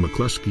excitement of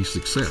McCleskey's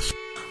success.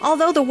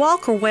 Although the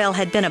Walker well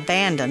had been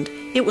abandoned,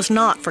 it was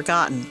not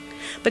forgotten,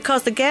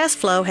 because the gas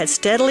flow had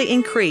steadily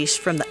increased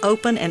from the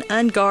open and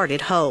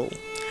unguarded hole.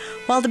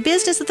 While the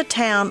business of the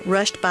town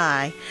rushed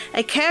by,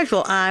 a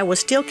casual eye was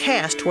still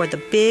cast toward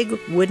the big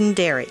wooden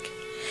derrick.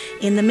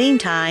 In the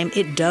meantime,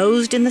 it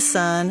dozed in the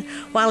sun,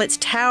 while its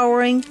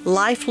towering,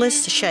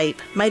 lifeless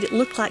shape made it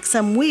look like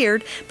some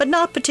weird but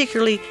not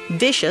particularly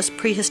vicious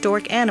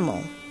prehistoric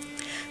animal.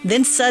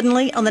 Then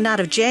suddenly, on the night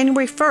of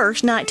January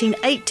 1st,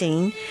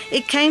 1918,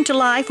 it came to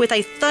life with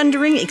a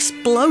thundering,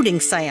 exploding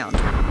sound.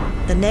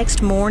 The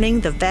next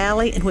morning, the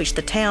valley in which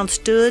the town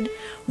stood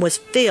was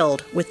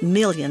filled with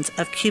millions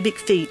of cubic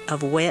feet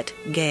of wet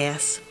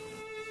gas.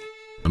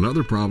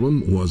 Another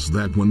problem was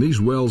that when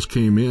these wells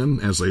came in,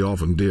 as they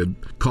often did,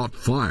 caught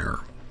fire,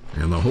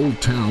 and the whole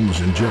town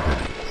was in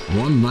jeopardy.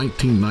 One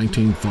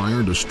 1919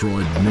 fire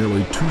destroyed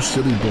nearly 2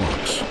 city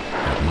blocks.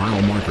 At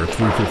mile marker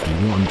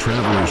 351,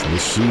 travelers will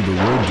see the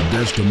road to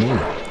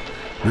Desdemona.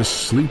 This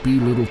sleepy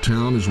little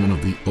town is one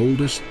of the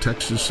oldest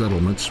Texas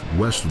settlements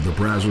west of the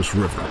Brazos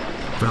River,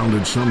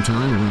 founded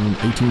sometime around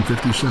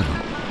 1857,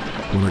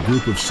 when a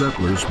group of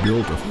settlers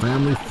built a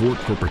family fort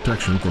for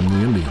protection from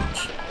the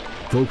Indians.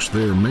 Folks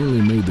there mainly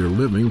made their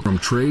living from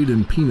trade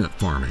and peanut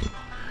farming,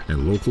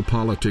 and local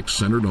politics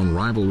centered on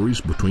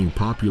rivalries between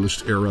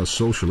populist-era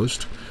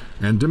socialists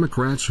and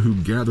Democrats who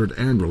gathered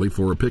annually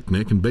for a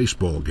picnic and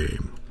baseball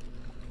game.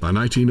 By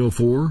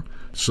 1904,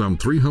 some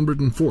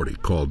 340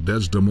 called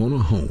Desdemona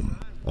home.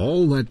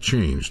 All that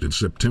changed in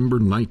September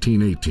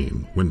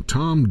 1918 when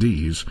Tom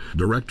Dees,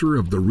 director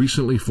of the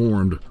recently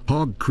formed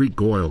Hog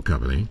Creek Oil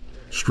Company,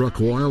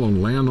 struck oil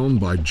on land owned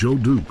by Joe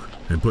Duke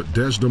and put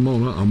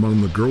Desdemona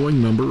among the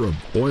growing number of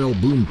oil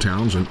boom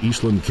towns in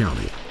Eastland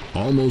County.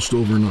 Almost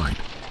overnight,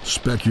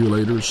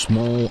 speculators,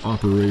 small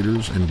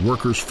operators, and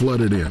workers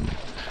flooded in,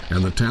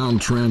 and the town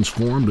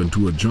transformed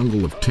into a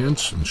jungle of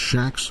tents and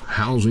shacks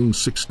housing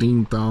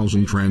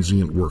 16,000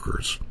 transient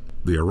workers.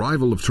 The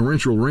arrival of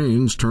torrential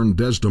rains turned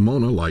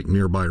Desdemona, like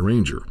nearby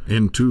Ranger,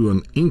 into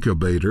an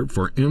incubator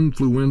for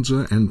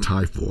influenza and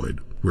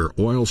typhoid, where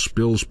oil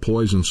spills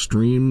poison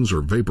streams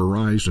or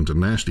vaporized into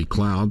nasty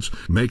clouds,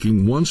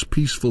 making once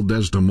peaceful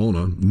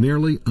Desdemona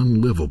nearly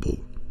unlivable.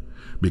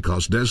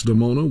 Because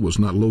Desdemona was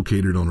not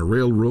located on a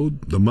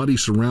railroad, the muddy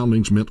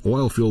surroundings meant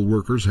oilfield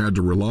workers had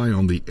to rely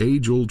on the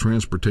age-old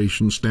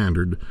transportation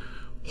standard,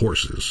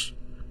 horses.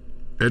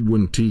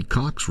 Edwin T.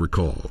 Cox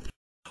recalled,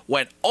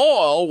 "When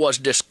oil was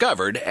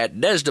discovered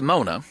at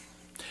Desdemona,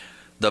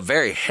 the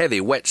very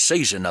heavy wet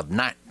season of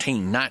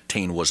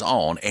 1919 was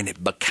on, and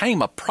it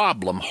became a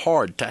problem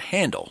hard to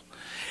handle.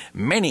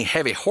 Many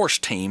heavy horse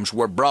teams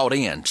were brought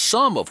in,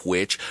 some of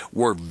which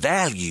were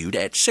valued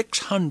at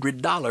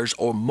 $600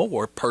 or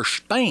more per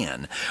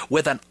span,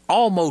 with an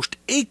almost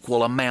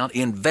equal amount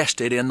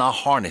invested in the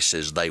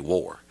harnesses they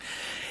wore.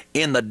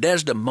 In the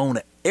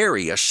Desdemona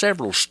area,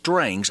 several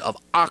strings of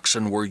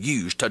oxen were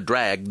used to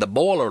drag the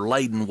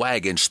boiler-laden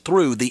wagons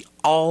through the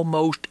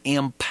almost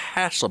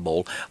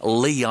impassable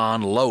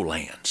Leon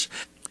lowlands.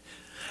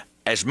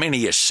 As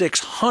many as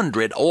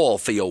 600 oil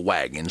field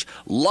wagons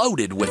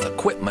loaded with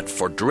equipment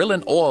for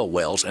drilling oil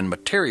wells and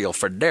material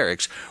for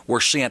derricks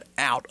were sent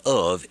out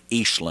of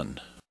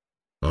Eastland."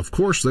 Of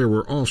course, there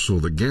were also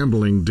the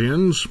gambling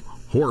dens,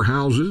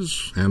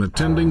 whorehouses, and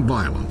attending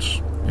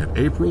violence. In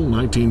April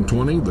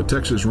 1920, the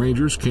Texas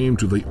Rangers came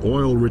to the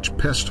oil-rich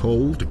pest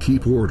hole to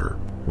keep order.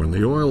 When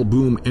the oil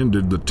boom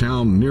ended, the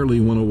town nearly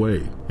went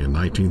away. In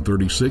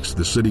 1936,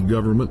 the city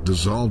government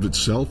dissolved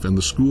itself and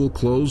the school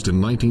closed in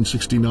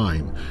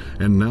 1969,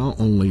 and now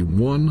only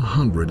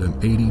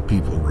 180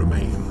 people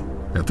remain.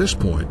 At this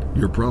point,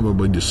 you're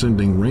probably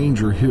descending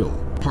Ranger Hill,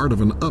 part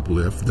of an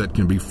uplift that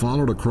can be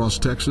followed across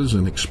Texas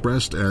and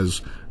expressed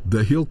as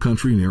the hill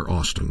country near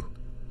Austin.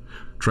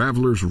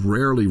 Travelers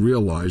rarely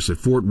realize that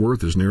Fort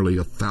Worth is nearly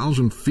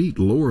 1,000 feet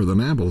lower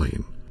than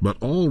Abilene, but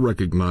all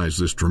recognize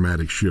this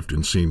dramatic shift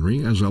in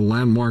scenery as a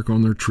landmark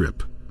on their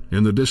trip.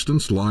 In the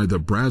distance lie the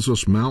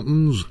Brazos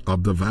Mountains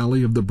of the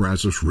valley of the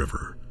Brazos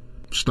River.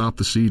 Stop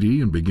the CD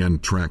and begin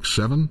track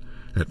 7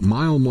 at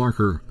mile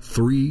marker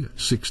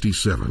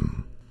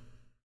 367.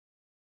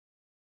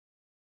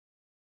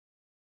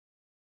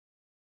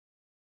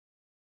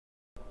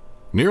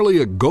 Nearly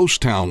a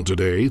ghost town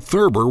today,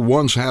 Thurber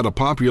once had a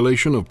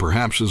population of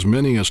perhaps as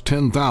many as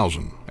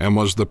 10,000 and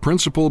was the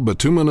principal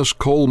bituminous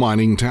coal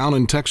mining town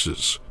in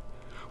Texas.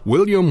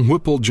 William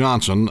Whipple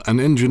Johnson, an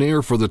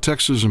engineer for the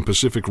Texas and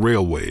Pacific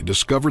Railway,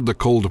 discovered the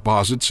coal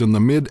deposits in the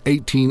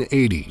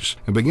mid-1880s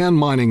and began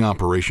mining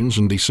operations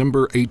in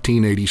December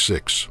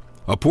 1886.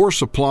 A poor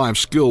supply of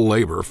skilled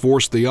labor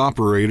forced the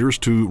operators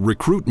to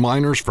recruit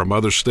miners from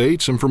other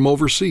states and from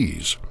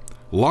overseas.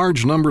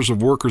 Large numbers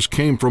of workers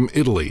came from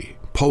Italy,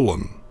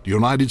 Poland, the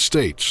United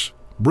States,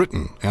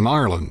 Britain, and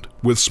Ireland,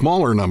 with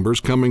smaller numbers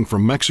coming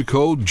from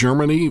Mexico,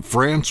 Germany,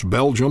 France,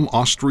 Belgium,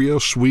 Austria,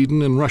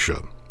 Sweden, and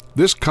Russia.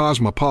 This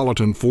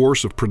cosmopolitan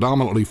force of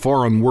predominantly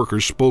foreign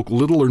workers spoke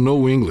little or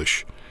no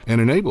English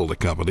and enabled the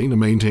company to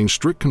maintain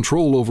strict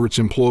control over its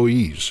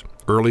employees.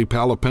 Early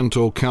Palo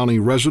Pinto County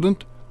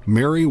resident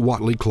Mary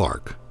Watley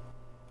Clark.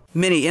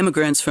 Many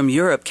immigrants from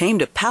Europe came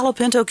to Palo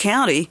Pinto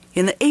County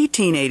in the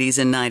 1880s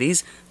and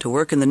 90s to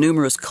work in the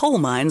numerous coal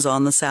mines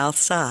on the south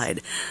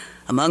side.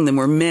 Among them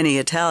were many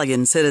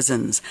Italian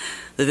citizens.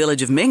 The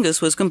village of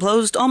Mingus was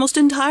composed almost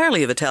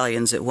entirely of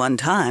Italians at one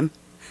time.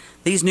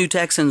 These new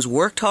Texans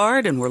worked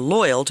hard and were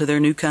loyal to their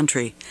new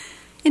country.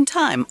 In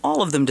time,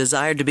 all of them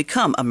desired to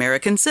become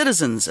American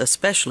citizens,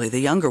 especially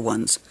the younger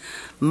ones.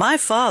 My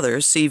father,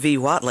 C.V.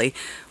 Watley,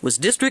 was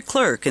district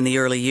clerk in the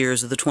early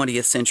years of the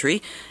 20th century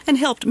and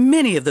helped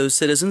many of those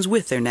citizens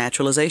with their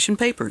naturalization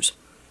papers.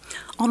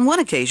 On one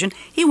occasion,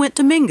 he went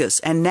to Mingus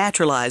and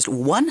naturalized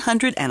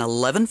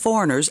 111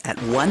 foreigners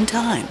at one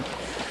time.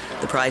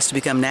 The price to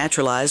become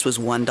naturalized was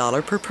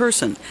 $1 per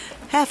person.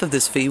 Half of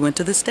this fee went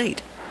to the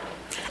state.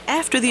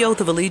 After the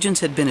oath of allegiance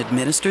had been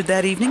administered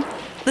that evening,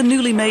 the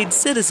newly made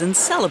citizens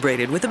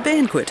celebrated with a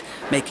banquet,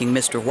 making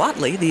Mr.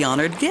 Watley the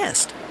honored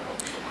guest.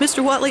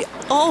 Mr. Watley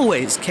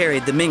always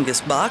carried the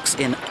Mingus box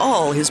in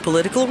all his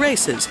political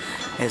races,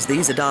 as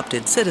these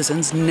adopted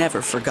citizens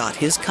never forgot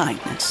his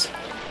kindness.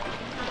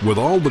 With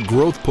all the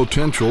growth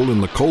potential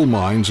in the coal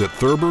mines at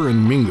Thurber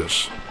and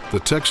Mingus, the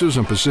Texas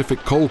and Pacific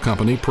Coal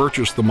Company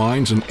purchased the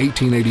mines in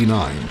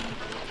 1889.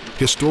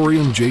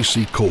 Historian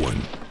J.C.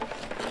 Cohen.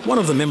 One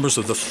of the members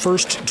of the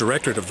first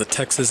directorate of the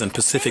Texas and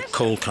Pacific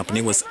Coal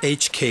Company was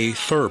H.K.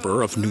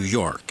 Thurber of New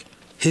York.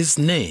 His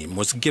name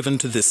was given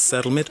to this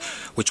settlement,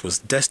 which was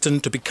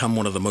destined to become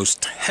one of the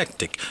most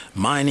hectic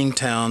mining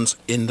towns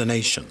in the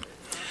nation.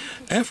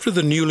 After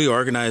the newly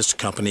organized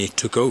company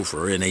took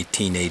over in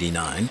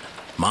 1889,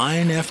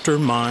 mine after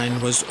mine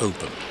was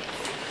opened.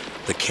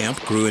 The camp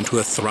grew into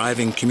a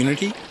thriving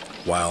community,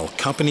 while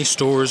company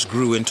stores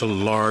grew into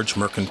large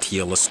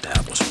mercantile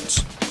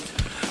establishments.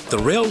 The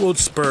railroad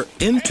spur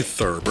into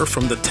Thurber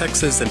from the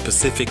Texas and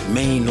Pacific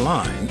Main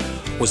Line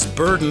was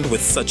burdened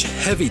with such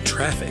heavy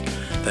traffic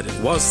that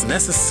it was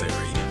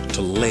necessary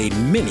to lay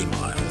many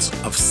miles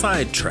of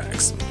side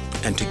tracks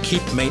and to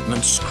keep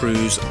maintenance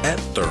crews at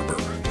Thurber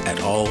at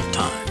all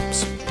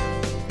times.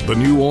 The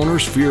new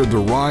owners feared the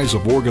rise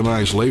of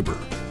organized labor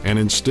and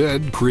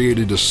instead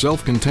created a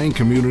self-contained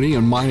community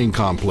and mining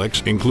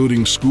complex,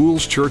 including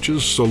schools,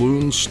 churches,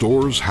 saloons,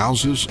 stores,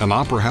 houses, an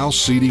opera house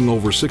seating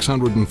over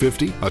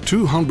 650, a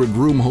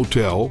 200-room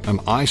hotel, an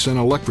ice and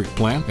electric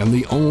plant, and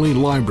the only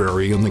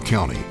library in the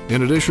county.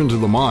 In addition to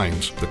the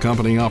mines, the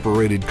company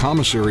operated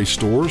commissary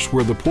stores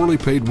where the poorly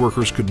paid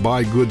workers could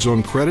buy goods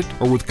on credit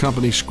or with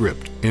company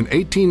script. In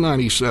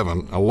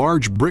 1897, a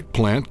large brick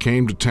plant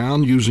came to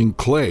town using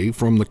clay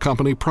from the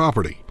company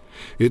property.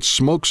 Its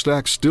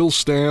smokestack still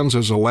stands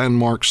as a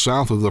landmark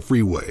south of the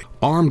freeway.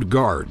 Armed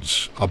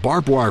guards, a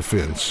barbed wire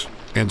fence,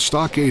 and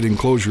stockade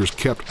enclosures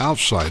kept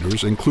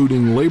outsiders,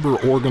 including labor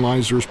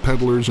organizers,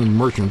 peddlers, and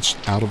merchants,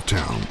 out of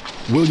town.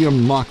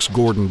 William Knox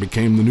Gordon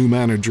became the new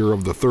manager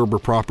of the Thurber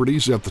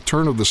properties at the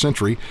turn of the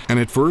century and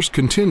at first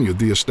continued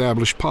the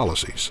established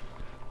policies.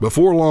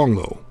 Before long,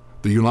 though,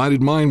 the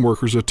United Mine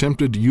Workers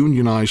attempted to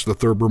unionize the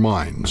Thurber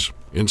mines.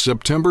 In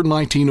September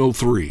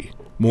 1903,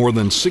 more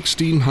than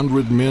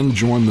 1,600 men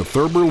joined the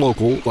Thurber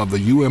Local of the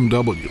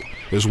UMW,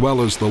 as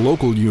well as the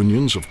local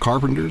unions of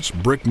carpenters,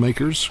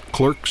 brickmakers,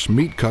 clerks,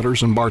 meat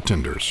cutters, and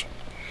bartenders.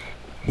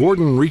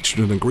 Gordon reached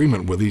an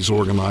agreement with these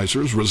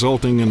organizers,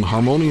 resulting in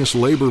harmonious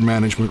labor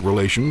management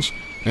relations,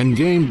 and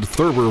gained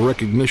Thurber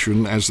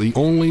recognition as the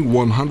only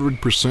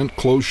 100%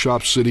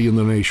 closed-shop city in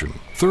the nation.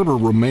 Thurber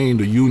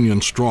remained a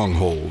Union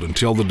stronghold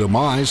until the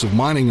demise of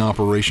mining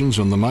operations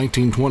in the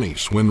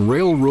 1920s, when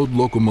railroad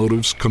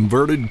locomotives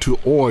converted to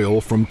oil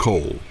from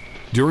coal.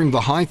 During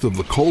the height of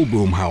the coal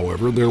boom,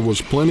 however, there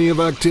was plenty of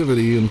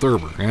activity in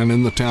Thurber and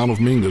in the town of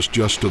Mingus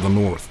just to the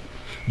north.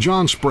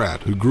 John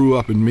Spratt, who grew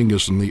up in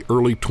Mingus in the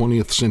early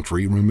 20th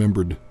century,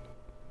 remembered,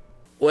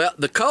 "Well,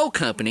 the coal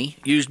company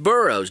used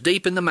burros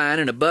deep in the mine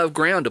and above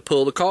ground to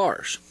pull the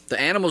cars. The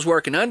animals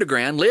working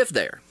underground lived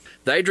there.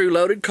 They drew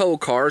loaded coal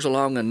cars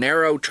along a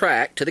narrow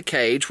track to the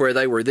cage where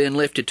they were then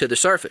lifted to the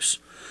surface.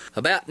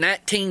 About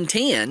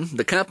 1910,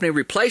 the company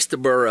replaced the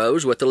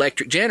burros with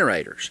electric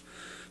generators.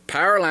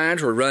 Power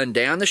lines were run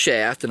down the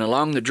shaft and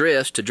along the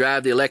drifts to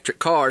drive the electric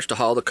cars to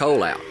haul the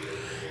coal out.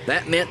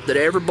 That meant that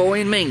every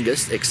boy in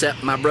Mingus,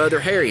 except my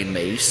brother Harry and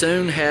me,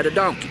 soon had a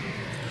donkey.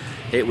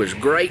 It was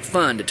great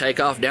fun to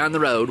take off down the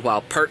road while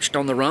perched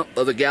on the rump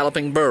of the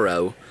galloping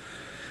burro.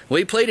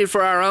 We pleaded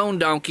for our own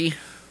donkey,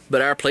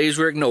 but our pleas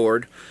were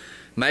ignored.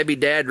 Maybe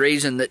Dad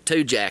reasoned that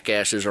 2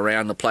 jackasses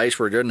around the place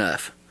were good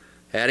enough.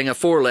 Adding a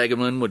 4-legged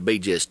one would be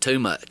just too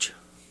much."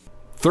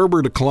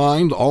 Thurber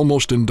declined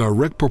almost in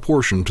direct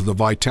proportion to the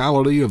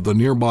vitality of the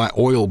nearby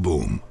oil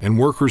boom, and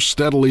workers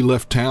steadily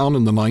left town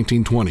in the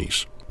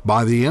 1920s.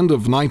 By the end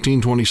of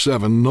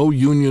 1927, no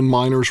Union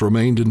miners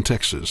remained in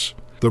Texas.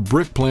 The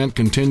brick plant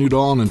continued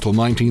on until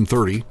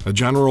 1930, a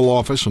general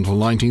office until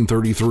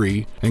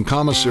 1933, and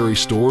commissary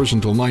stores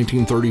until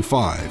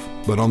 1935.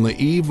 But on the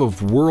eve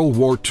of World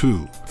War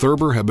II,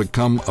 Thurber had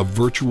become a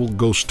virtual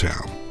ghost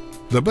town.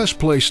 The best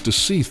place to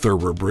see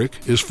Thurber brick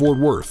is Fort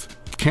Worth.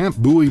 Camp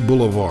Bowie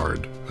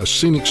Boulevard, a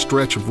scenic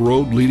stretch of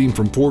road leading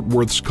from Fort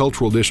Worth's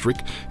Cultural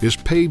District, is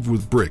paved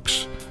with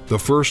bricks, the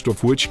first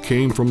of which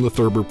came from the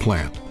Thurber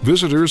plant.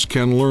 Visitors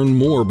can learn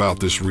more about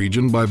this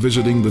region by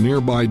visiting the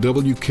nearby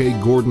W.K.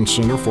 Gordon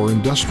Center for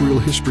Industrial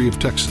History of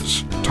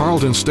Texas.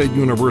 Tarleton State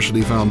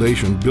University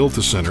Foundation built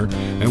the center,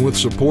 and with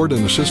support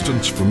and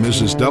assistance from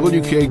Mrs.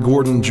 W.K.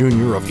 Gordon,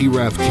 Jr. of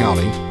Erath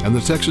County and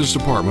the Texas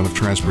Department of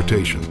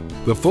Transportation.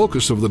 The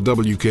focus of the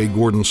W.K.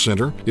 Gordon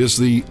Center is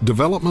the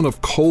development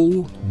of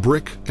coal,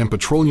 brick, and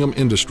petroleum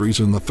industries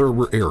in the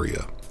Thurber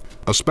area.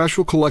 A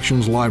special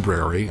collections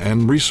library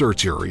and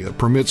research area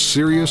permits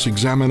serious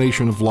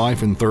examination of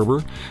life in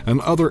Thurber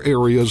and other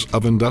areas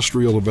of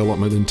industrial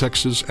development in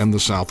Texas and the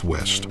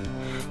Southwest.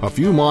 A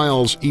few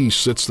miles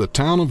east sits the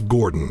town of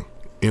Gordon.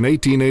 In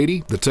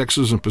 1880, the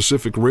Texas and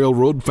Pacific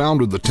Railroad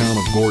founded the town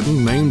of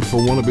Gordon, named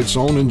for one of its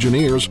own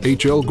engineers,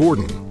 H.L.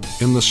 Gordon.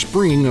 In the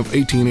spring of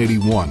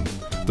 1881,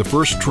 the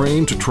first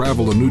train to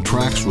travel the new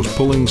tracks was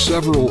pulling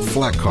several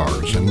flat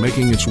cars and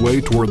making its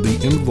way toward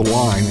the end of the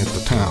line at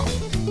the town.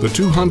 The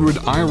 200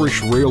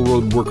 Irish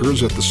railroad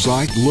workers at the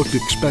site looked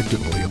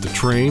expectantly at the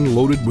train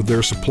loaded with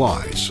their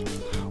supplies.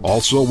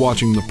 Also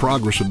watching the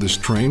progress of this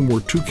train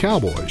were 2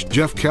 cowboys,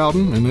 Jeff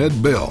Cowden and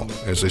Ed Bell,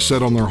 as they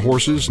sat on their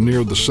horses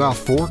near the South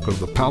Fork of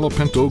the Palo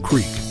Pinto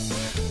Creek.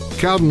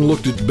 Cowden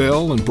looked at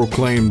Bell and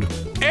proclaimed,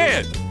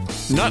 "Ed,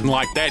 nothing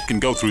like that can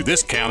go through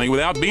this county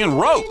without being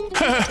roped.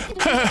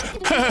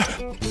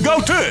 Go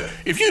to it.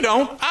 If you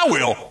don't, I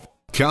will."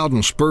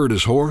 Cowden spurred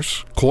his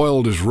horse,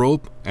 coiled his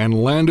rope,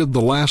 and landed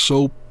the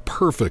lasso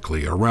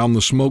perfectly around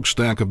the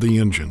smokestack of the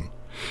engine.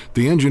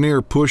 The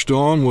engineer pushed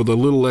on with a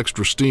little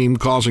extra steam,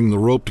 causing the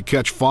rope to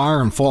catch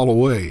fire and fall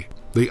away.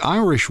 The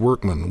Irish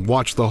workmen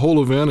watched the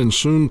whole event and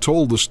soon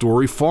told the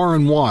story far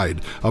and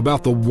wide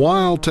about the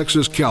wild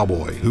Texas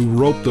cowboy who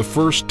roped the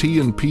first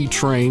T&P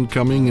train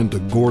coming into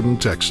Gordon,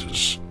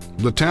 Texas.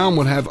 The town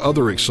would have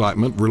other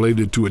excitement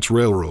related to its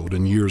railroad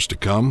in years to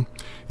come.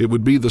 It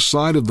would be the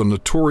site of the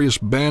notorious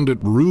bandit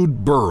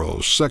Rude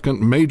Burroughs' second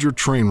major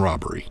train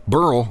robbery.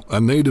 Burrough, a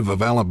native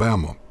of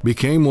Alabama,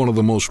 became one of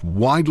the most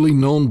widely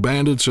known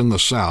bandits in the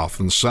South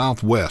and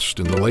Southwest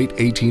in the late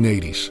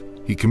 1880s.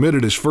 He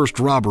committed his first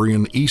robbery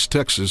in East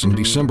Texas in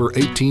December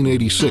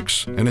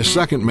 1886, and his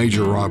second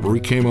major robbery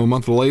came a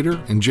month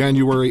later in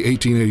January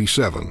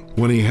 1887,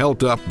 when he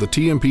held up the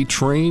T&P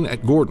train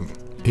at Gordon.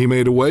 He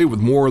made away with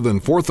more than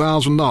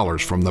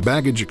 $4,000 from the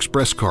baggage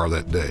express car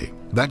that day.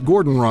 That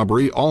Gordon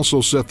robbery also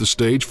set the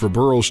stage for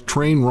Burroughs'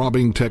 train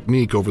robbing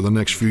technique over the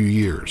next few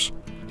years.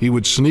 He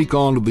would sneak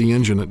onto the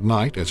engine at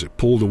night as it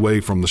pulled away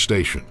from the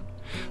station.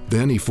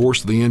 Then he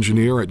forced the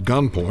engineer at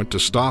gunpoint to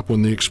stop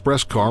when the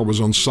express car was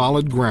on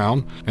solid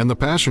ground and the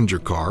passenger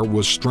car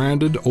was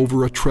stranded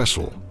over a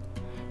trestle.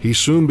 He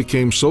soon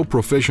became so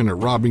proficient at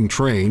robbing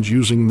trains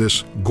using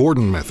this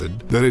Gordon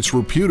method that it's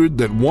reputed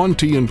that one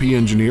T&P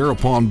engineer,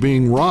 upon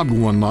being robbed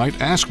one night,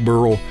 asked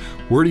Burrough,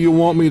 "Where do you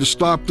want me to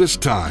stop this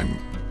time?"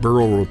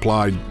 Burrough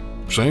replied,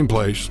 "Same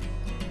place."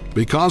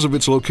 Because of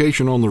its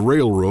location on the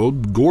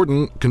railroad,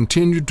 Gordon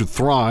continued to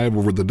thrive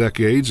over the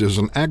decades as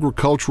an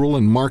agricultural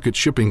and market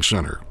shipping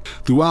center.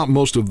 Throughout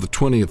most of the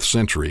 20th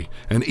century,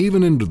 and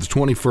even into the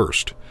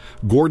 21st,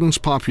 Gordon's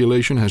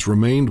population has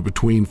remained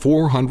between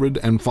 400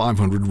 and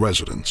 500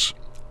 residents.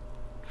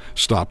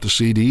 Stop the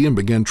CD and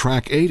begin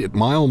track 8 at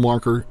mile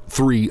marker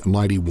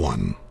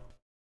 391.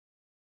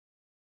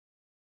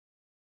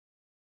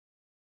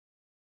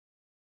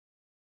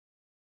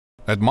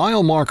 At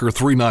mile marker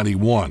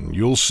 391,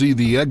 you'll see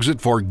the exit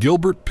for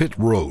Gilbert Pit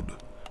Road.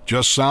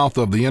 Just south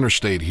of the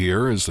interstate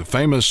here is the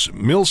famous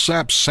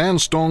Millsap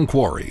Sandstone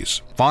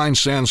Quarries. Fine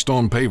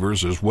sandstone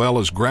pavers as well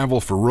as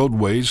gravel for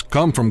roadways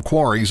come from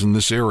quarries in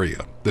this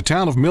area. The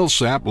town of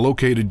Millsap,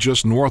 located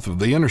just north of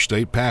the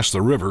interstate past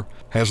the river,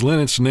 has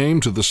lent its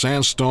name to the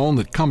sandstone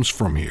that comes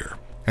from here.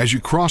 As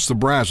you cross the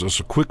Brazos,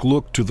 a quick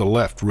look to the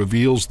left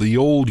reveals the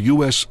old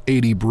US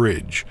 80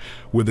 bridge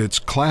with its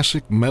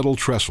classic metal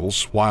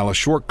trestles, while a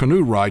short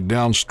canoe ride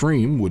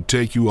downstream would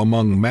take you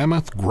among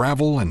mammoth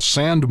gravel and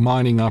sand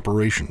mining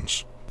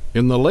operations.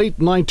 In the late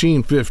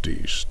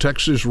 1950s,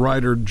 Texas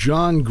writer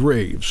John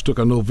Graves took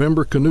a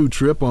November canoe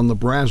trip on the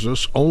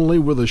Brazos only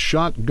with a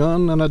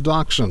shotgun and a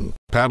dachshund,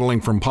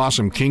 paddling from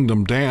Possum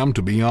Kingdom Dam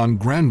to beyond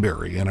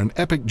Granbury in an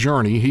epic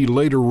journey he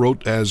later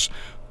wrote as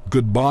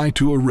Goodbye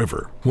to a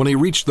River. When he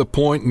reached the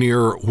point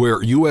near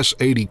where US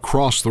 80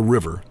 crossed the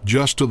river,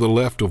 just to the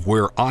left of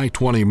where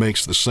I-20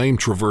 makes the same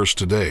traverse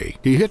today,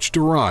 he hitched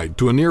a ride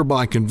to a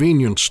nearby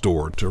convenience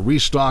store to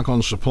restock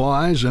on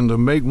supplies and to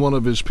make one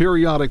of his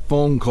periodic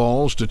phone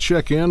calls to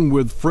check in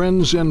with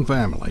friends and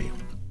family.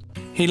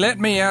 He let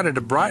me out at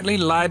a brightly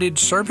lighted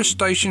service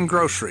station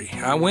grocery.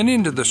 I went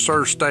into the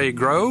Sir Stay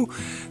Grow.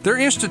 They're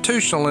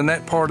institutional in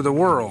that part of the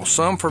world.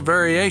 Some, for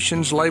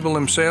variations, label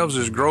themselves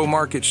as Grow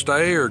Market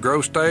Stay or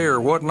Grow Stay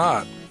or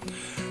whatnot.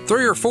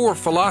 3 or 4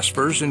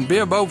 philosophers in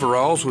bib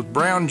overalls with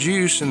brown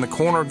juice in the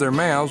corner of their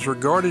mouths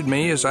regarded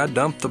me as I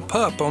dumped the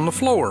pup on the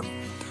floor.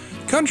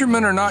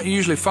 Countrymen are not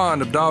usually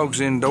fond of dogs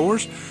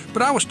indoors,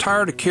 but I was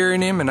tired of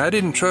carrying him and I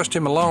didn't trust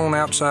him alone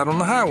outside on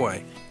the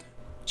highway.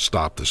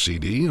 Stop the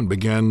CD and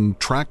begin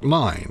track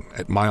 9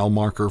 at mile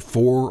marker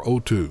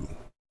 402.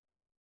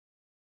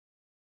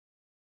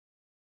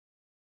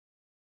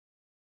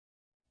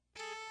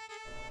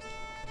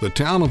 The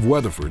town of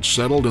Weatherford,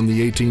 settled in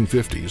the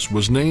 1850s,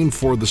 was named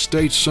for the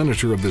state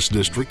senator of this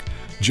district,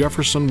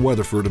 Jefferson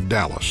Weatherford of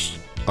Dallas.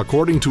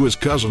 According to his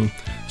cousin,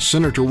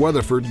 Senator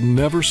Weatherford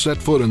never set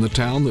foot in the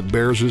town that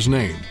bears his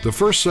name. The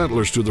first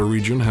settlers to the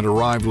region had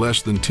arrived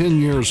less than 10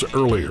 years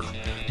earlier,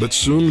 but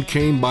soon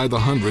came by the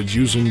hundreds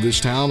using this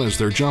town as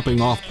their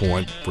jumping-off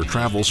point for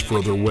travels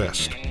further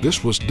west.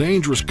 This was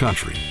dangerous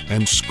country,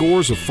 and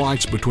scores of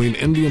fights between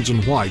Indians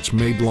and whites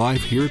made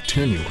life here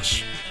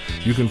tenuous.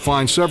 You can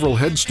find several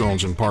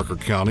headstones in Parker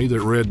County that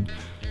read,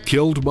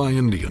 "Killed by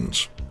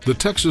Indians." The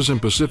Texas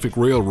and Pacific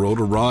Railroad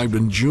arrived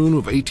in June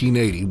of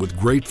 1880 with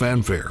great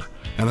fanfare,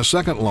 and a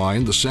second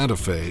line, the Santa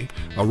Fe,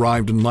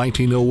 arrived in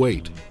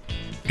 1908.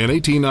 In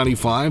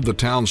 1895, the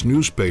town's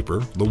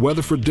newspaper, the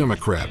Weatherford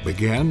Democrat,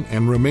 began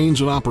and remains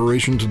in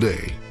operation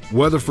today.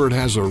 Weatherford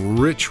has a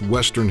rich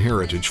Western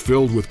heritage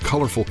filled with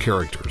colorful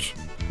characters.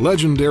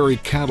 Legendary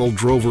cattle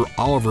drover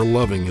Oliver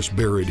Loving is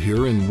buried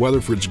here in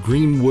Weatherford's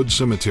Greenwood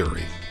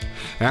Cemetery.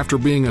 After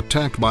being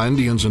attacked by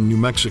Indians in New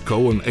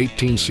Mexico in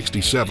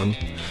 1867,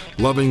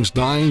 Loving's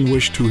dying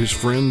wish to his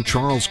friend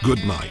Charles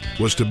Goodnight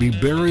was to be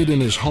buried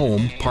in his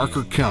home,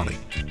 Parker County.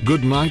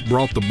 Goodnight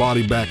brought the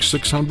body back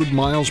 600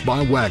 miles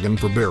by wagon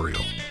for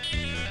burial.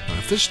 Now,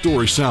 if this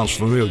story sounds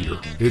familiar,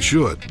 it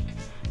should.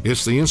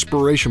 It's the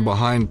inspiration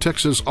behind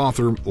Texas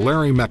author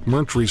Larry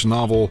McMurtry's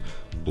novel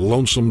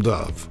Lonesome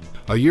Dove.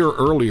 A year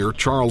earlier,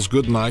 Charles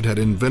Goodnight had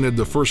invented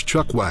the first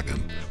chuck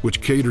wagon,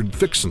 which catered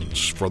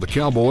fixins for the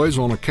cowboys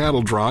on a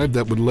cattle drive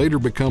that would later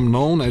become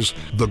known as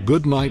the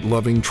Goodnight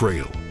Loving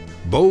Trail.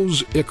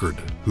 Bose Ickard,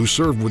 who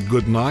served with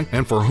Goodnight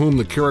and for whom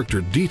the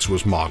character Dietz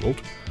was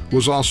modeled,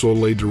 was also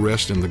laid to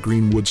rest in the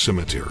Greenwood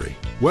Cemetery.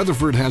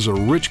 Weatherford has a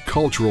rich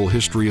cultural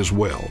history as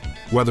well.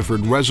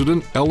 Weatherford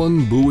resident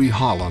Ellen Bowie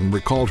Holland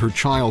recalled her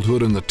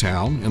childhood in the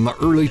town in the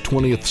early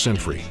 20th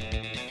century.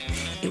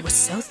 It was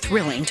so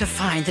thrilling to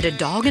find that a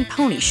dog and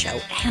pony show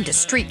and a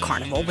street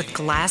carnival with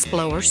glass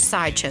blowers,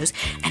 sideshows,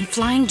 and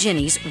flying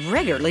jennies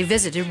regularly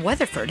visited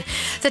Weatherford.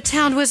 The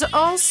town was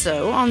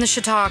also on the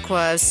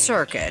Chautauqua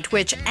Circuit,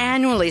 which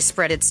annually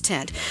spread its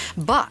tent.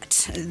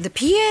 But the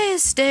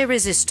pièce de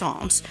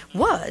résistance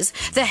was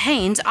the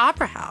Haynes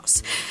Opera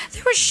House.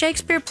 There were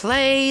Shakespeare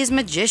plays,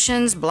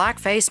 magicians,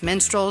 blackface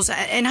minstrels,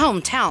 and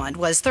home talent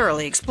was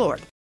thoroughly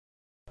explored.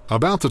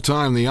 About the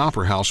time the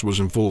Opera House was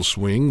in full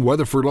swing,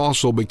 Weatherford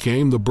also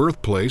became the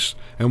birthplace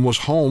and was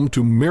home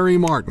to Mary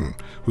Martin,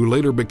 who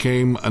later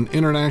became an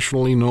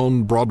internationally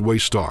known Broadway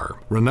star,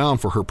 renowned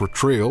for her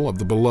portrayal of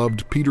the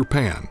beloved Peter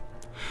Pan.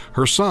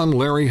 Her son,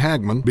 Larry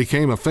Hagman,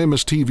 became a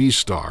famous TV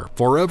star,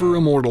 forever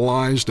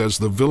immortalized as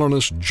the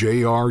villainous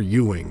J.R.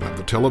 Ewing of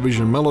the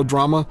television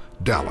melodrama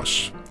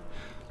Dallas.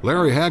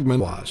 Larry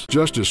Hagman was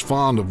just as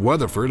fond of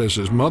Weatherford as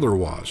his mother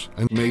was,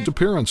 and made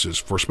appearances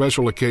for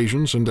special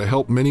occasions and to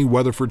help many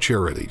Weatherford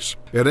charities.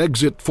 At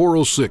exit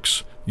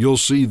 406, you'll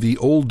see the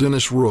Old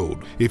Dennis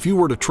Road. If you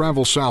were to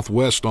travel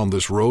southwest on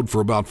this road for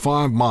about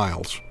 5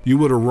 miles, you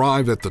would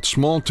arrive at the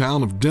small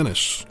town of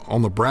Dennis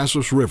on the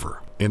Brazos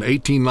River. In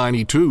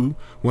 1892,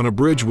 when a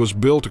bridge was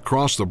built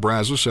across the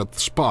Brazos at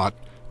the spot,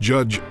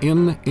 Judge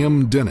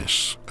N.M.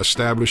 Dennis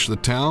established the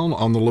town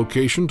on the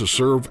location to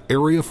serve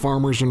area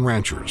farmers and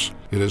ranchers.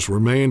 It has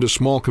remained a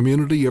small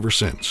community ever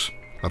since.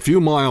 A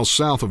few miles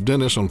south of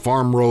Dennis on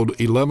Farm Road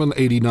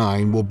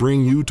 1189 will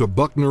bring you to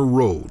Buckner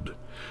Road.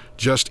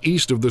 Just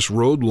east of this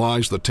road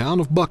lies the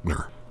town of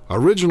Buckner,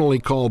 originally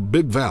called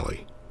Big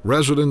Valley.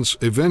 Residents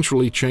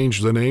eventually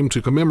changed the name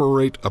to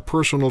commemorate a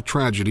personal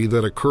tragedy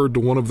that occurred to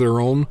one of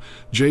their own,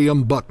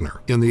 J.M.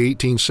 Buckner, in the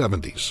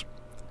 1870s.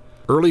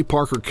 Early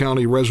Parker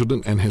County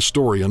resident and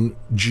historian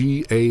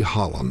G.A.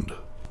 Holland.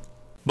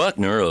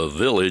 Buckner, a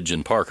village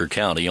in Parker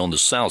County on the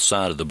south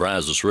side of the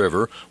Brazos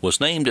River, was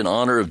named in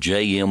honor of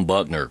J.M.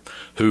 Buckner,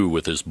 who,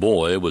 with his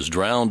boy, was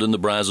drowned in the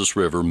Brazos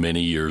River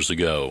many years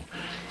ago.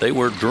 They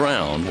were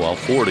drowned while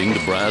fording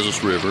the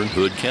Brazos River in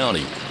Hood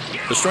County.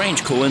 A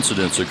strange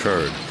coincidence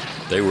occurred.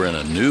 They were in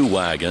a new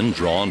wagon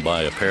drawn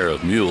by a pair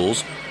of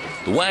mules.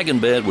 The wagon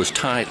bed was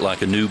tight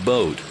like a new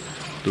boat.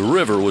 The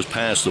river was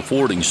past the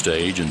fording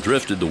stage and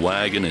drifted the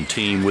wagon and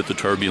team with the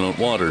turbulent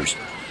waters.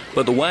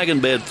 But the wagon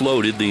bed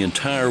floated the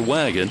entire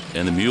wagon,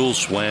 and the mules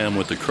swam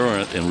with the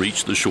current and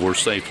reached the shore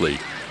safely.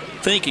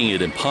 Thinking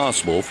it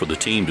impossible for the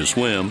team to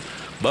swim,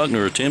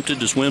 Buckner attempted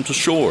to swim to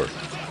shore,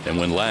 and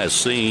when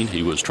last seen,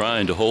 he was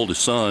trying to hold his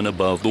son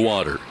above the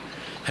water.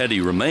 Had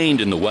he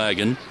remained in the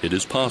wagon, it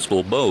is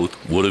possible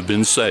both would have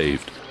been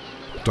saved.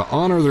 To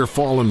honor their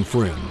fallen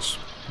friends,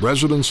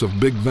 residents of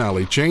Big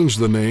Valley changed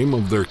the name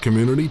of their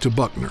community to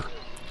Buckner.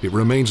 It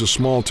remains a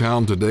small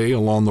town today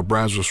along the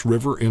Brazos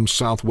River in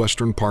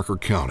southwestern Parker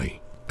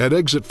County. At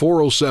exit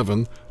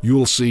 407,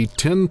 you'll see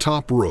Tin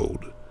Top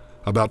Road.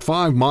 About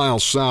 5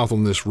 miles south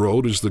on this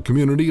road is the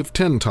community of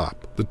Tin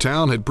Top. The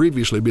town had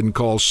previously been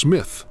called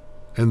Smith,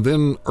 and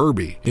then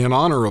Irby, in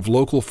honor of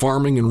local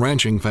farming and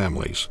ranching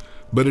families.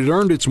 But it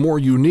earned its more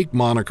unique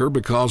moniker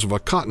because of a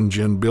cotton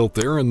gin built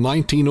there in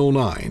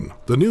 1909.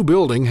 The new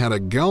building had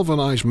a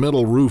galvanized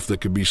metal roof that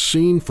could be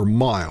seen for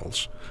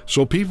miles,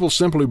 so people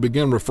simply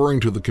began referring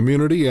to the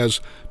community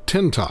as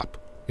Tin Top.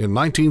 In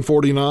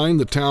 1949,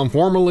 the town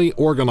formally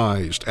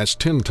organized as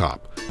Tin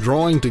Top,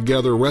 drawing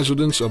together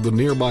residents of the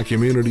nearby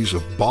communities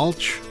of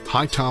Balch,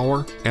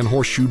 Hightower, and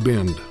Horseshoe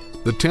Bend.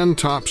 The Tin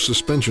Top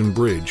Suspension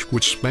Bridge,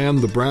 which spanned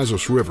the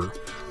Brazos River,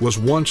 was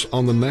once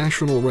on the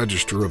National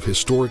Register of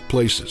Historic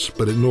Places,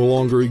 but it no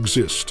longer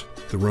exists.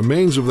 The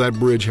remains of that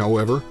bridge,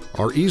 however,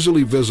 are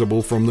easily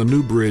visible from the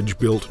new bridge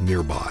built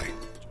nearby.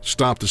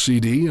 Stop the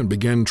CD and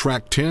begin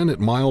track 10 at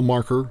mile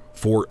marker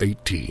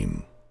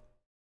 418.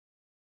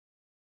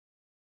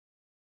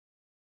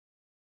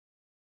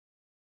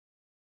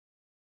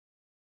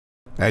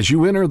 As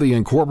you enter the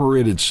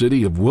incorporated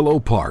city of Willow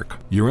Park,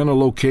 you're in a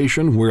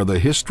location where the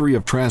history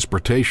of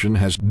transportation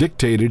has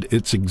dictated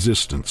its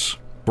existence.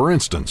 For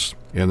instance,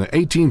 in the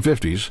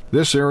 1850s,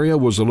 this area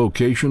was the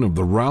location of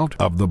the route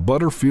of the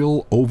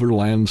Butterfield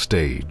Overland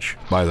Stage.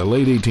 By the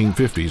late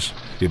 1850s,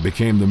 it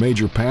became the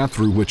major path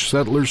through which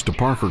settlers to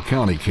Parker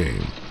County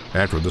came.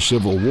 After the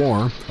Civil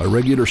War, a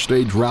regular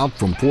stage route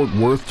from Fort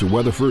Worth to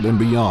Weatherford and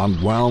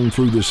beyond wound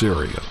through this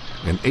area.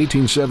 In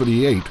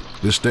 1878,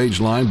 this stage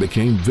line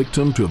became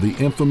victim to the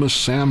infamous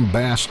Sam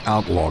Bass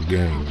outlaw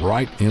gang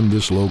right in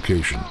this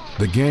location.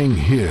 The gang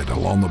hid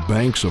along the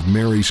banks of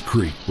Mary's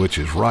Creek, which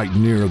is right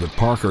near the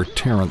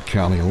Parker-Tarrant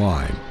County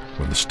line,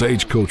 when the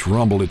stagecoach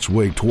rumbled its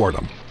way toward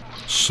them.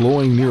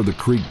 Slowing near the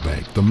creek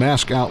bank, the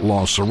masked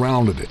outlaws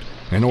surrounded it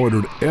and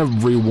ordered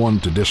everyone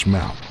to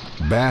dismount.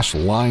 Bass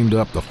lined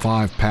up the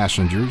 5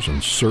 passengers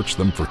and searched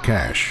them for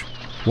cash.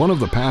 One of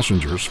the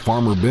passengers,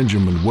 Farmer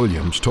Benjamin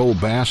Williams,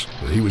 told Bass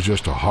that he was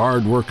just a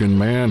hard-working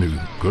man who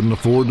couldn't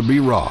afford to be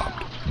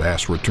robbed.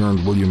 Bass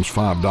returned Williams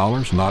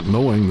 $5, not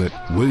knowing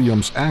that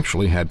Williams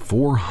actually had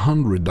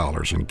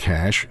 $400 in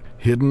cash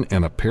hidden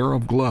in a pair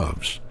of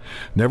gloves.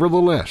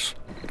 Nevertheless,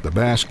 the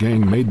Bass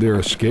gang made their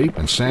escape,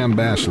 and Sam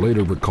Bass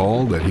later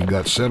recalled that he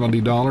got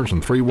 $70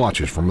 and 3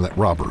 watches from that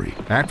robbery.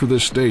 After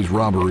this staged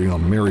robbery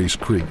on Mary's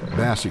Creek,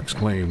 Bass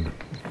exclaimed,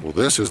 "Well,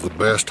 this is the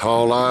best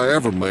haul I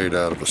ever made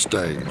out of a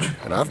stage,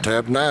 and I've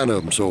tapped 9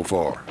 of them so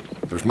far.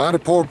 There's mighty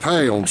poor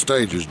pay on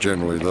stages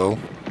generally, though."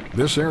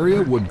 This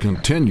area would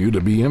continue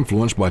to be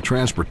influenced by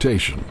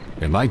transportation.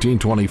 In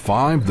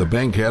 1925, the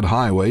Bankhead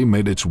Highway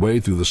made its way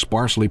through the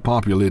sparsely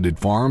populated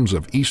farms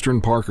of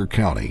eastern Parker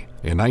County.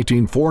 In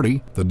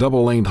 1940, the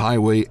double-laned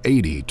Highway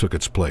 80 took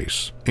its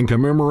place. In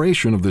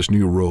commemoration of this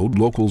new road,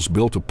 locals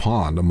built a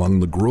pond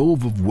among the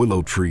grove of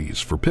willow trees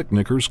for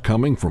picnickers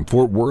coming from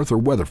Fort Worth or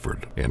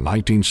Weatherford. In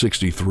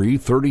 1963,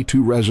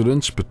 32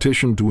 residents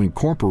petitioned to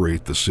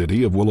incorporate the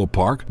city of Willow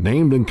Park,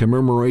 named in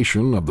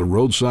commemoration of the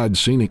roadside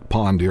scenic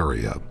pond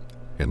area.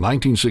 In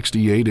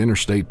 1968,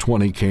 Interstate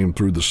 20 came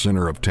through the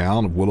center of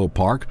town of Willow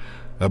Park,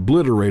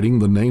 obliterating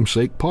the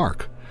namesake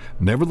park.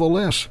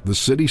 Nevertheless, the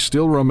city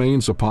still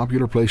remains a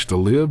popular place to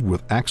live,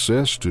 with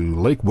access to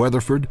Lake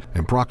Weatherford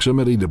and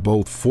proximity to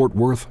both Fort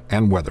Worth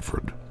and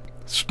Weatherford.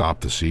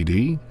 Stop the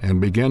CD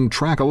and begin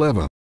track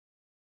 11.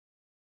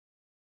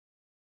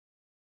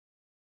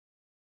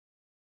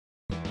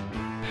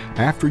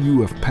 After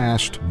you have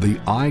passed the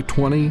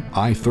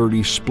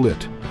I-20-I-30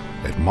 split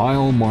at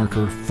mile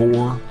marker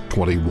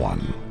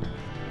 421.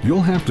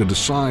 You'll have to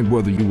decide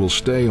whether you will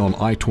stay on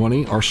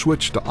I-20 or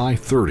switch to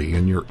I-30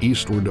 in your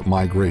eastward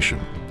migration.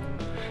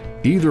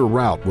 Either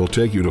route will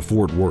take you to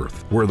Fort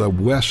Worth, where the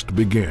West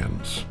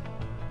begins.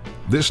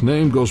 This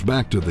name goes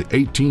back to the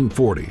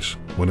 1840s,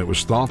 when it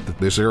was thought that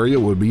this area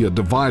would be a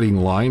dividing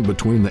line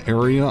between the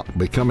area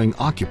becoming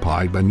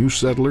occupied by new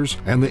settlers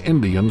and the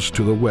Indians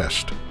to the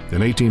west.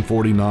 In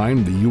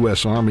 1849, the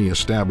U.S. Army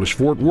established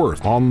Fort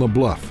Worth on the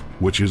Bluff,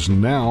 which is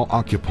now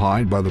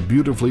occupied by the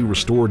beautifully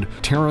restored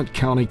Tarrant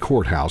County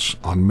Courthouse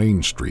on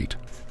Main Street.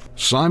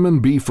 Simon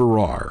B.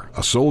 Farrar,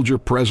 a soldier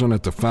present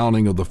at the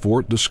founding of the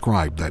fort,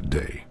 described that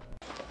day.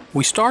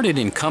 We started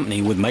in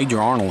company with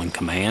Major Arnold in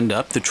command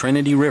up the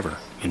Trinity River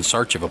in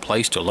search of a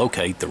place to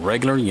locate the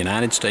regular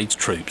United States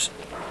troops.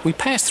 We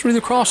passed through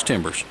the cross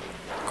timbers,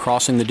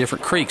 crossing the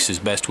different creeks as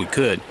best we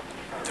could,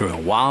 through a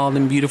wild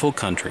and beautiful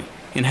country,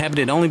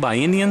 inhabited only by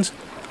Indians,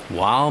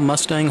 wild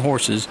Mustang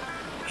horses,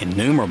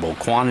 innumerable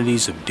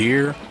quantities of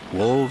deer,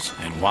 wolves,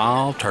 and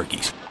wild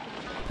turkeys.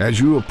 As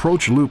you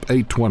approach Loop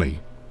 820,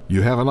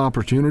 you have an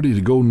opportunity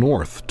to go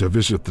north to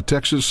visit the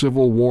Texas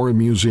Civil War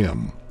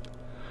Museum.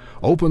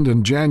 Opened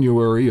in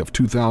January of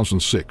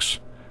 2006,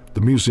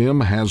 the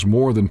museum has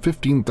more than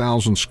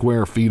 15,000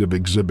 square feet of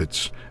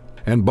exhibits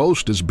and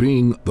boasts as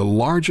being the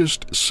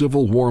largest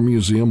Civil War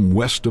museum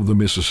west of the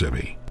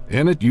Mississippi.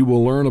 In it, you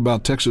will learn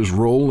about Texas'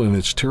 role in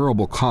its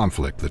terrible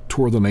conflict that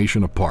tore the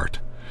nation apart.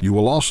 You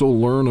will also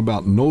learn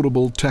about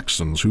notable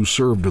Texans who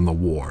served in the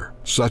war,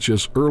 such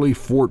as early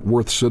Fort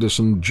Worth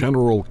citizen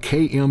General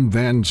K.M.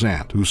 Van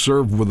Zandt, who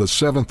served with the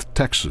 7th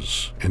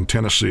Texas in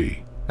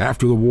Tennessee.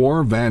 After the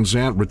war, Van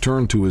Zandt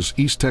returned to his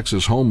East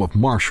Texas home of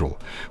Marshall,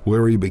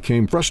 where he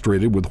became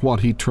frustrated with what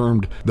he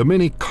termed the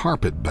many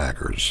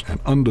carpetbaggers and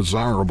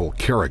undesirable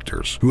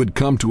characters who had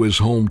come to his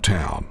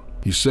hometown.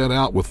 He set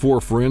out with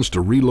 4 friends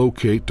to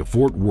relocate to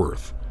Fort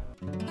Worth.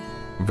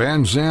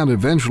 Van Zandt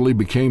eventually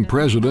became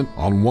president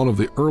on one of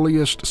the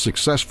earliest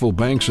successful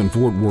banks in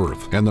Fort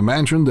Worth, and the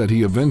mansion that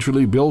he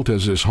eventually built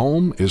as his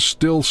home is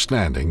still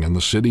standing in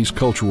the city's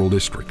cultural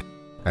district.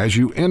 As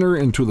you enter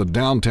into the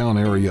downtown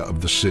area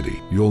of the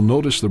city, you'll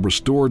notice the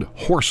restored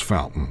horse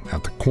fountain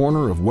at the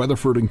corner of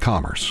Weatherford and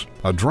Commerce.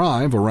 A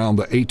drive around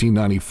the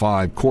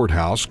 1895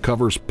 courthouse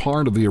covers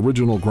part of the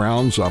original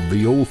grounds of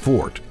the old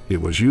fort.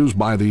 It was used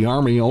by the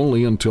Army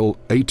only until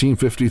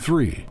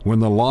 1853, when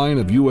the line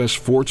of U.S.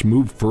 forts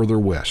moved further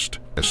west.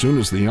 As soon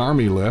as the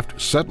Army left,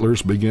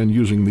 settlers began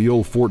using the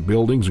old fort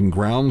buildings and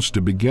grounds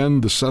to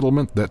begin the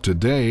settlement that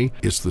today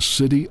is the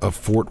city of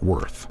Fort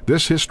Worth.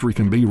 This history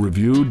can be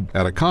reviewed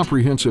at a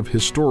comprehensive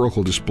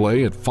historical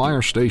display at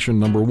Fire Station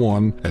No.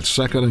 1 at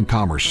 2nd and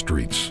Commerce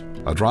Streets.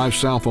 A drive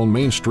south on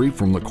Main Street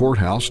from the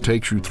courthouse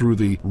takes you through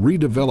the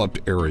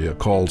redeveloped area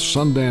called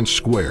Sundance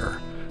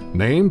Square,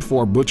 named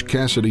for Butch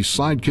Cassidy's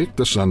sidekick,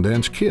 the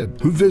Sundance Kid,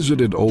 who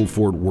visited Old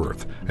Fort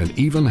Worth and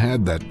even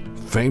had that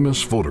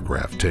famous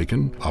photograph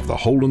taken of the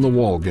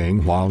hole-in-the-wall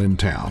gang while in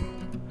town.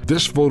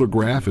 This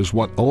photograph is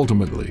what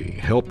ultimately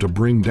helped to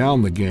bring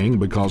down the gang,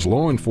 because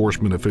law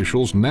enforcement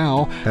officials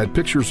now had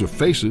pictures of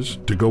faces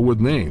to go with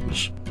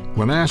names.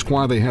 When asked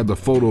why they had the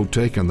photo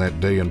taken that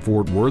day in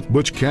Fort Worth,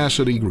 Butch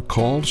Cassidy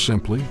recalled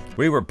simply,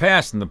 "We were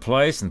passing the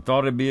place and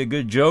thought it'd be a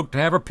good joke to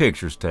have our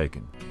pictures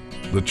taken.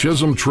 The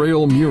Chisholm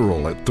Trail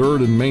mural at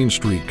 3rd and Main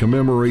Street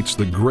commemorates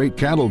the great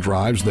cattle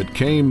drives that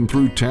came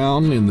through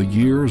town in the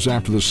years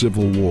after the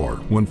Civil War,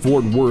 when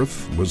Fort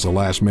Worth was the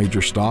last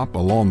major stop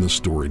along the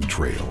storied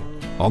trail.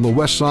 On the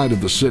west side of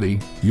the city,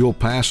 you'll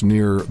pass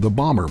near the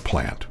bomber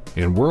plant.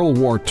 In World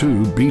War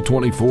II,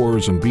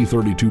 B-24s and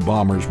B-32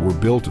 bombers were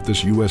built at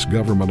this U.S.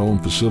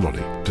 government-owned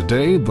facility.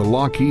 Today, the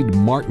Lockheed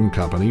Martin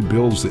Company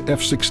builds the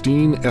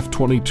F-16,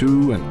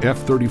 F-22, and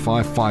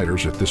F-35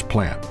 fighters at this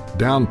plant.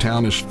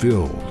 Downtown is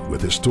filled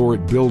with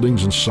historic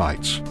buildings and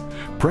sites.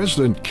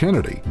 President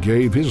Kennedy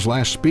gave his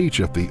last speech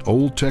at the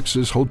Old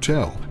Texas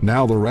Hotel,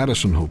 now the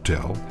Radisson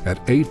Hotel,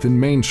 at 8th and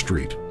Main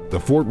Street. The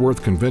Fort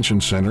Worth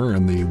Convention Center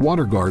and the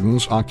Water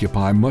Gardens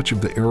occupy much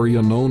of the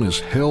area known as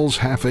Hell's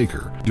Half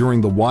Acre during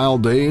the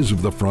wild days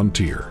of the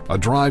frontier. A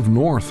drive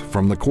north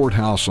from the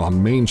courthouse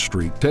on Main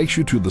Street takes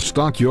you to the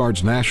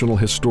Stockyards National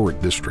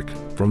Historic District.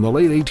 From the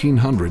late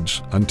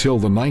 1800s until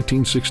the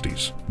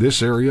 1960s,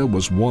 this area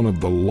was one of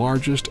the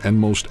largest and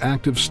most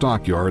active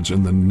stockyards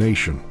in the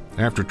nation.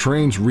 After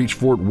trains reached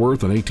Fort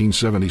Worth in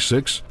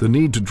 1876, the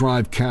need to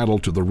drive cattle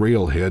to the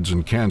railheads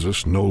in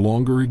Kansas no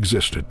longer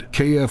existed.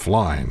 K.F.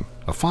 Line,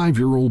 a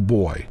 5-year-old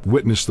boy,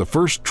 witnessed the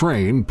first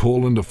train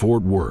pull into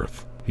Fort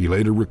Worth. He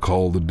later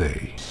recalled the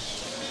day.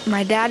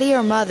 My daddy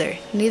or mother,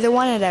 neither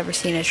one had ever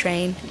seen a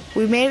train.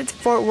 We made it to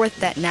Fort Worth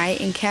that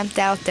night and camped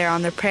out there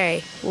on the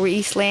prairie, where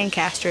East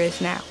Lancaster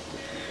is now.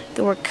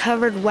 There were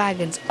covered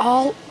wagons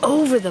all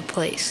over the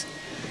place.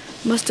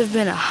 Must have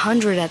been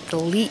 100 at the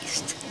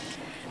least.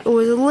 It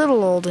was a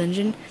little old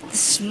engine. The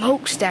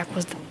smokestack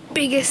was the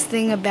biggest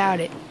thing about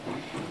it.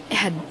 It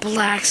had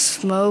black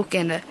smoke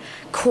and a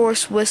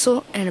coarse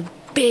whistle and a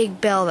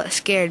big bell that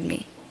scared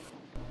me.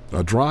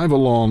 A drive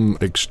along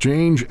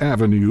Exchange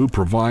Avenue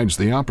provides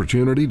the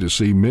opportunity to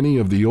see many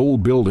of the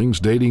old buildings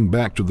dating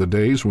back to the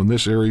days when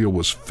this area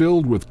was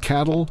filled with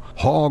cattle,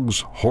 hogs,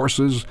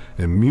 horses,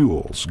 and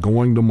mules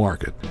going to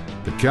market.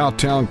 The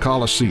Cowtown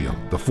Coliseum,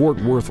 the Fort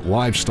Worth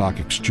Livestock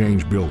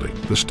Exchange Building,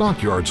 the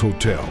Stockyards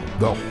Hotel,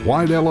 the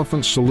White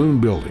Elephant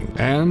Saloon Building,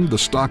 and the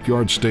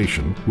Stockyard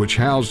Station, which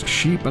housed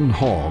sheep and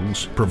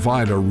hogs,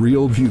 provide a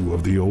real view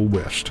of the Old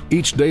West.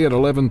 Each day at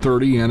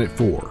 11:30 and at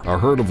 4, a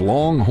herd of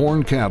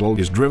longhorn cattle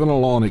is driven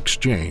along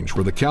Exchange,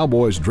 where the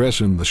cowboys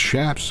dress in the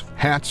chaps,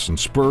 hats, and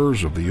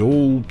spurs of the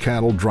old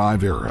cattle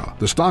drive era.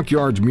 The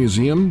Stockyards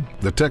Museum,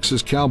 the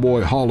Texas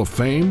Cowboy Hall of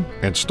Fame,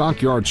 and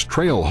Stockyards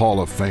Trail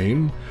Hall of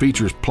Fame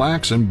features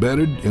plaques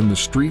embedded in the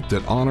street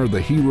that honor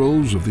the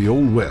heroes of the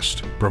Old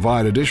West,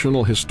 provide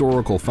additional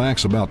historical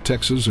facts about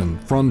Texas in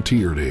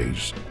frontier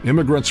days.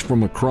 Immigrants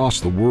from across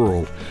the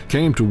world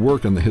came to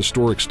work in the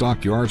historic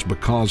stockyards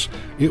because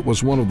it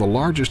was one of the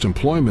largest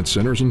employment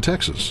centers in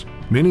Texas.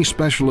 Many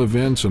special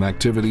events and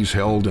activities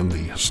held in the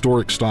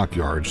historic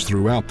stockyards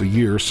throughout the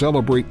year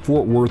celebrate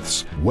Fort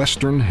Worth's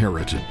Western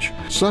heritage,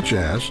 such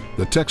as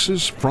the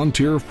Texas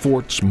Frontier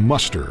Forts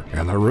Muster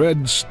and the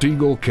Red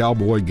Steagle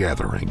Cowboy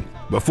Gathering.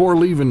 Before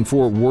leaving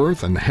Fort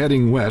Worth and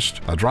heading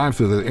west, a drive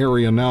through the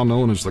area now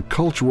known as the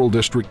Cultural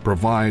District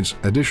provides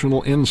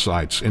additional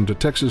insights into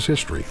Texas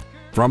history.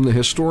 From the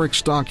historic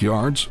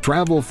stockyards,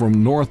 travel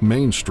from North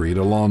Main Street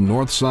along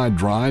Northside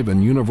Drive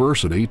and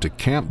University to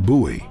Camp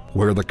Bowie,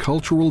 where the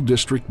Cultural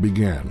District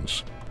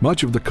begins.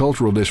 Much of the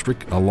Cultural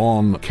District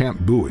along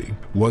Camp Bowie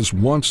was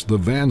once the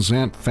Van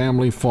Zant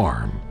family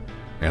farm,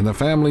 and the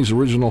family's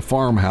original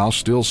farmhouse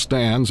still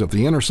stands at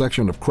the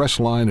intersection of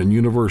Crestline and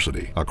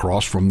University,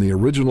 across from the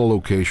original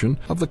location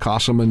of the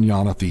Casa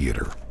Manana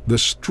Theater. The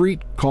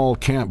street called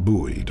Camp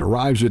Bowie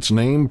derives its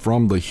name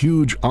from the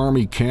huge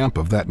Army camp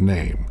of that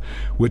name,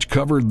 which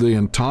covered the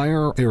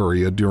entire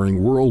area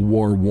during World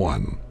War I.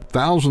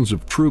 Thousands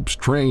of troops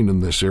trained in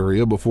this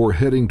area before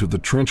heading to the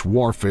trench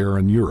warfare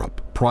in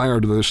Europe.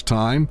 Prior to this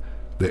time,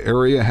 the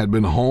area had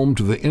been home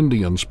to the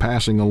Indians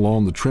passing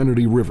along the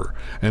Trinity River,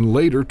 and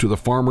later to the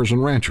farmers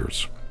and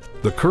ranchers.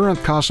 The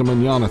current Casa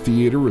Manana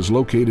Theater is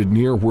located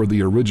near where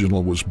the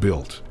original was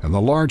built, and the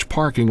large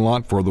parking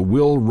lot for the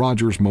Will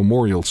Rogers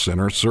Memorial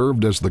Center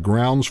served as the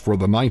grounds for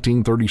the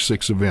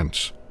 1936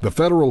 events. The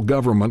federal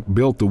government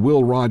built the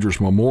Will Rogers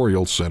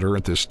Memorial Center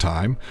at this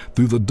time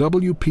through the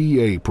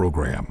WPA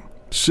program.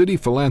 City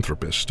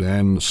philanthropist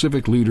and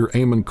civic leader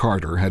Amon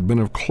Carter had been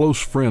a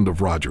close friend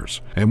of Rogers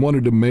and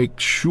wanted to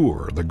make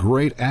sure the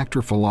great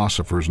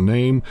actor-philosopher's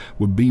name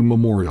would be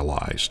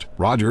memorialized.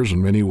 Rogers,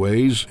 in many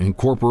ways,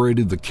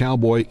 incorporated the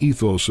cowboy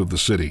ethos of the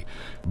city,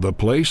 the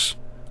place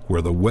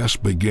where the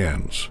West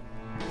begins.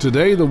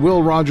 Today, the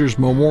Will Rogers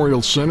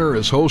Memorial Center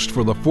is host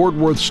for the Fort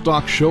Worth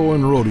Stock Show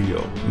and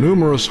Rodeo,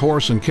 numerous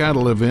horse and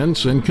cattle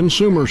events, and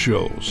consumer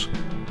shows.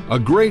 A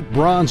great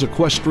bronze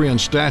equestrian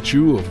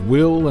statue of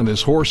Will and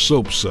his horse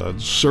Soapsuds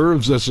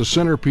serves as a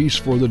centerpiece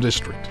for the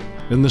district.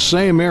 In the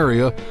same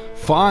area,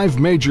 5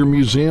 major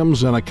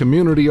museums and a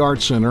community art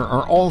center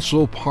are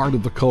also part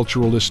of the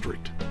cultural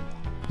district.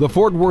 The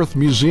Fort Worth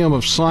Museum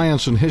of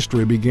Science and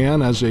History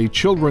began as a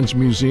children's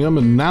museum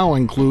and now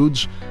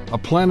includes a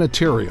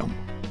planetarium,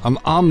 an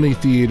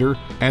omni-theater,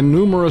 and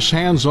numerous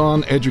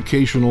hands-on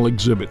educational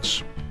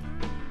exhibits.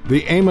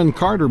 The Amon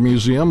Carter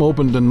Museum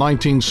opened in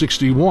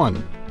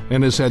 1961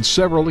 and has had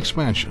several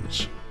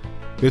expansions.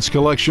 Its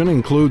collection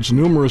includes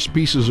numerous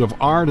pieces of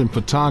art and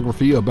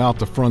photography about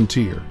the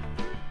frontier.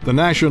 The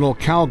National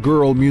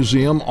Cowgirl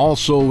Museum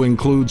also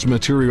includes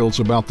materials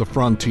about the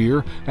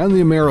frontier and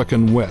the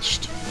American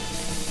West.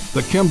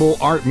 The Kimball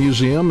Art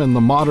Museum and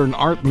the Modern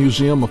Art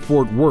Museum of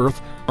Fort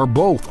Worth are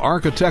both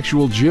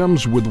architectural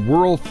gems with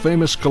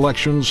world-famous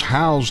collections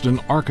housed in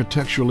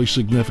architecturally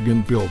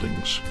significant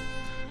buildings.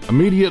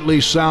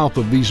 Immediately south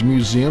of these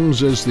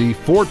museums is the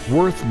Fort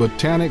Worth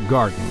Botanic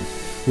Garden,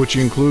 which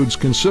includes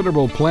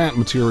considerable plant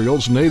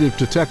materials native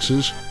to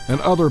Texas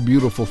and other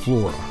beautiful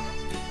flora.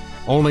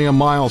 Only a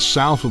mile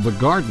south of the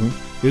garden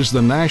is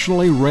the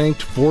nationally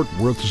ranked Fort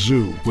Worth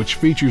Zoo, which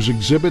features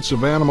exhibits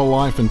of animal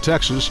life in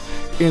Texas,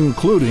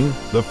 including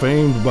the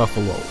famed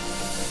buffalo.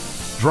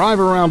 Drive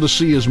around to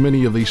see as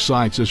many of these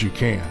sights as you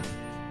can.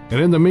 And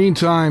in the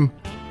meantime,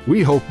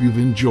 we hope you've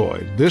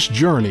enjoyed this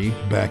journey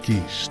back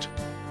east.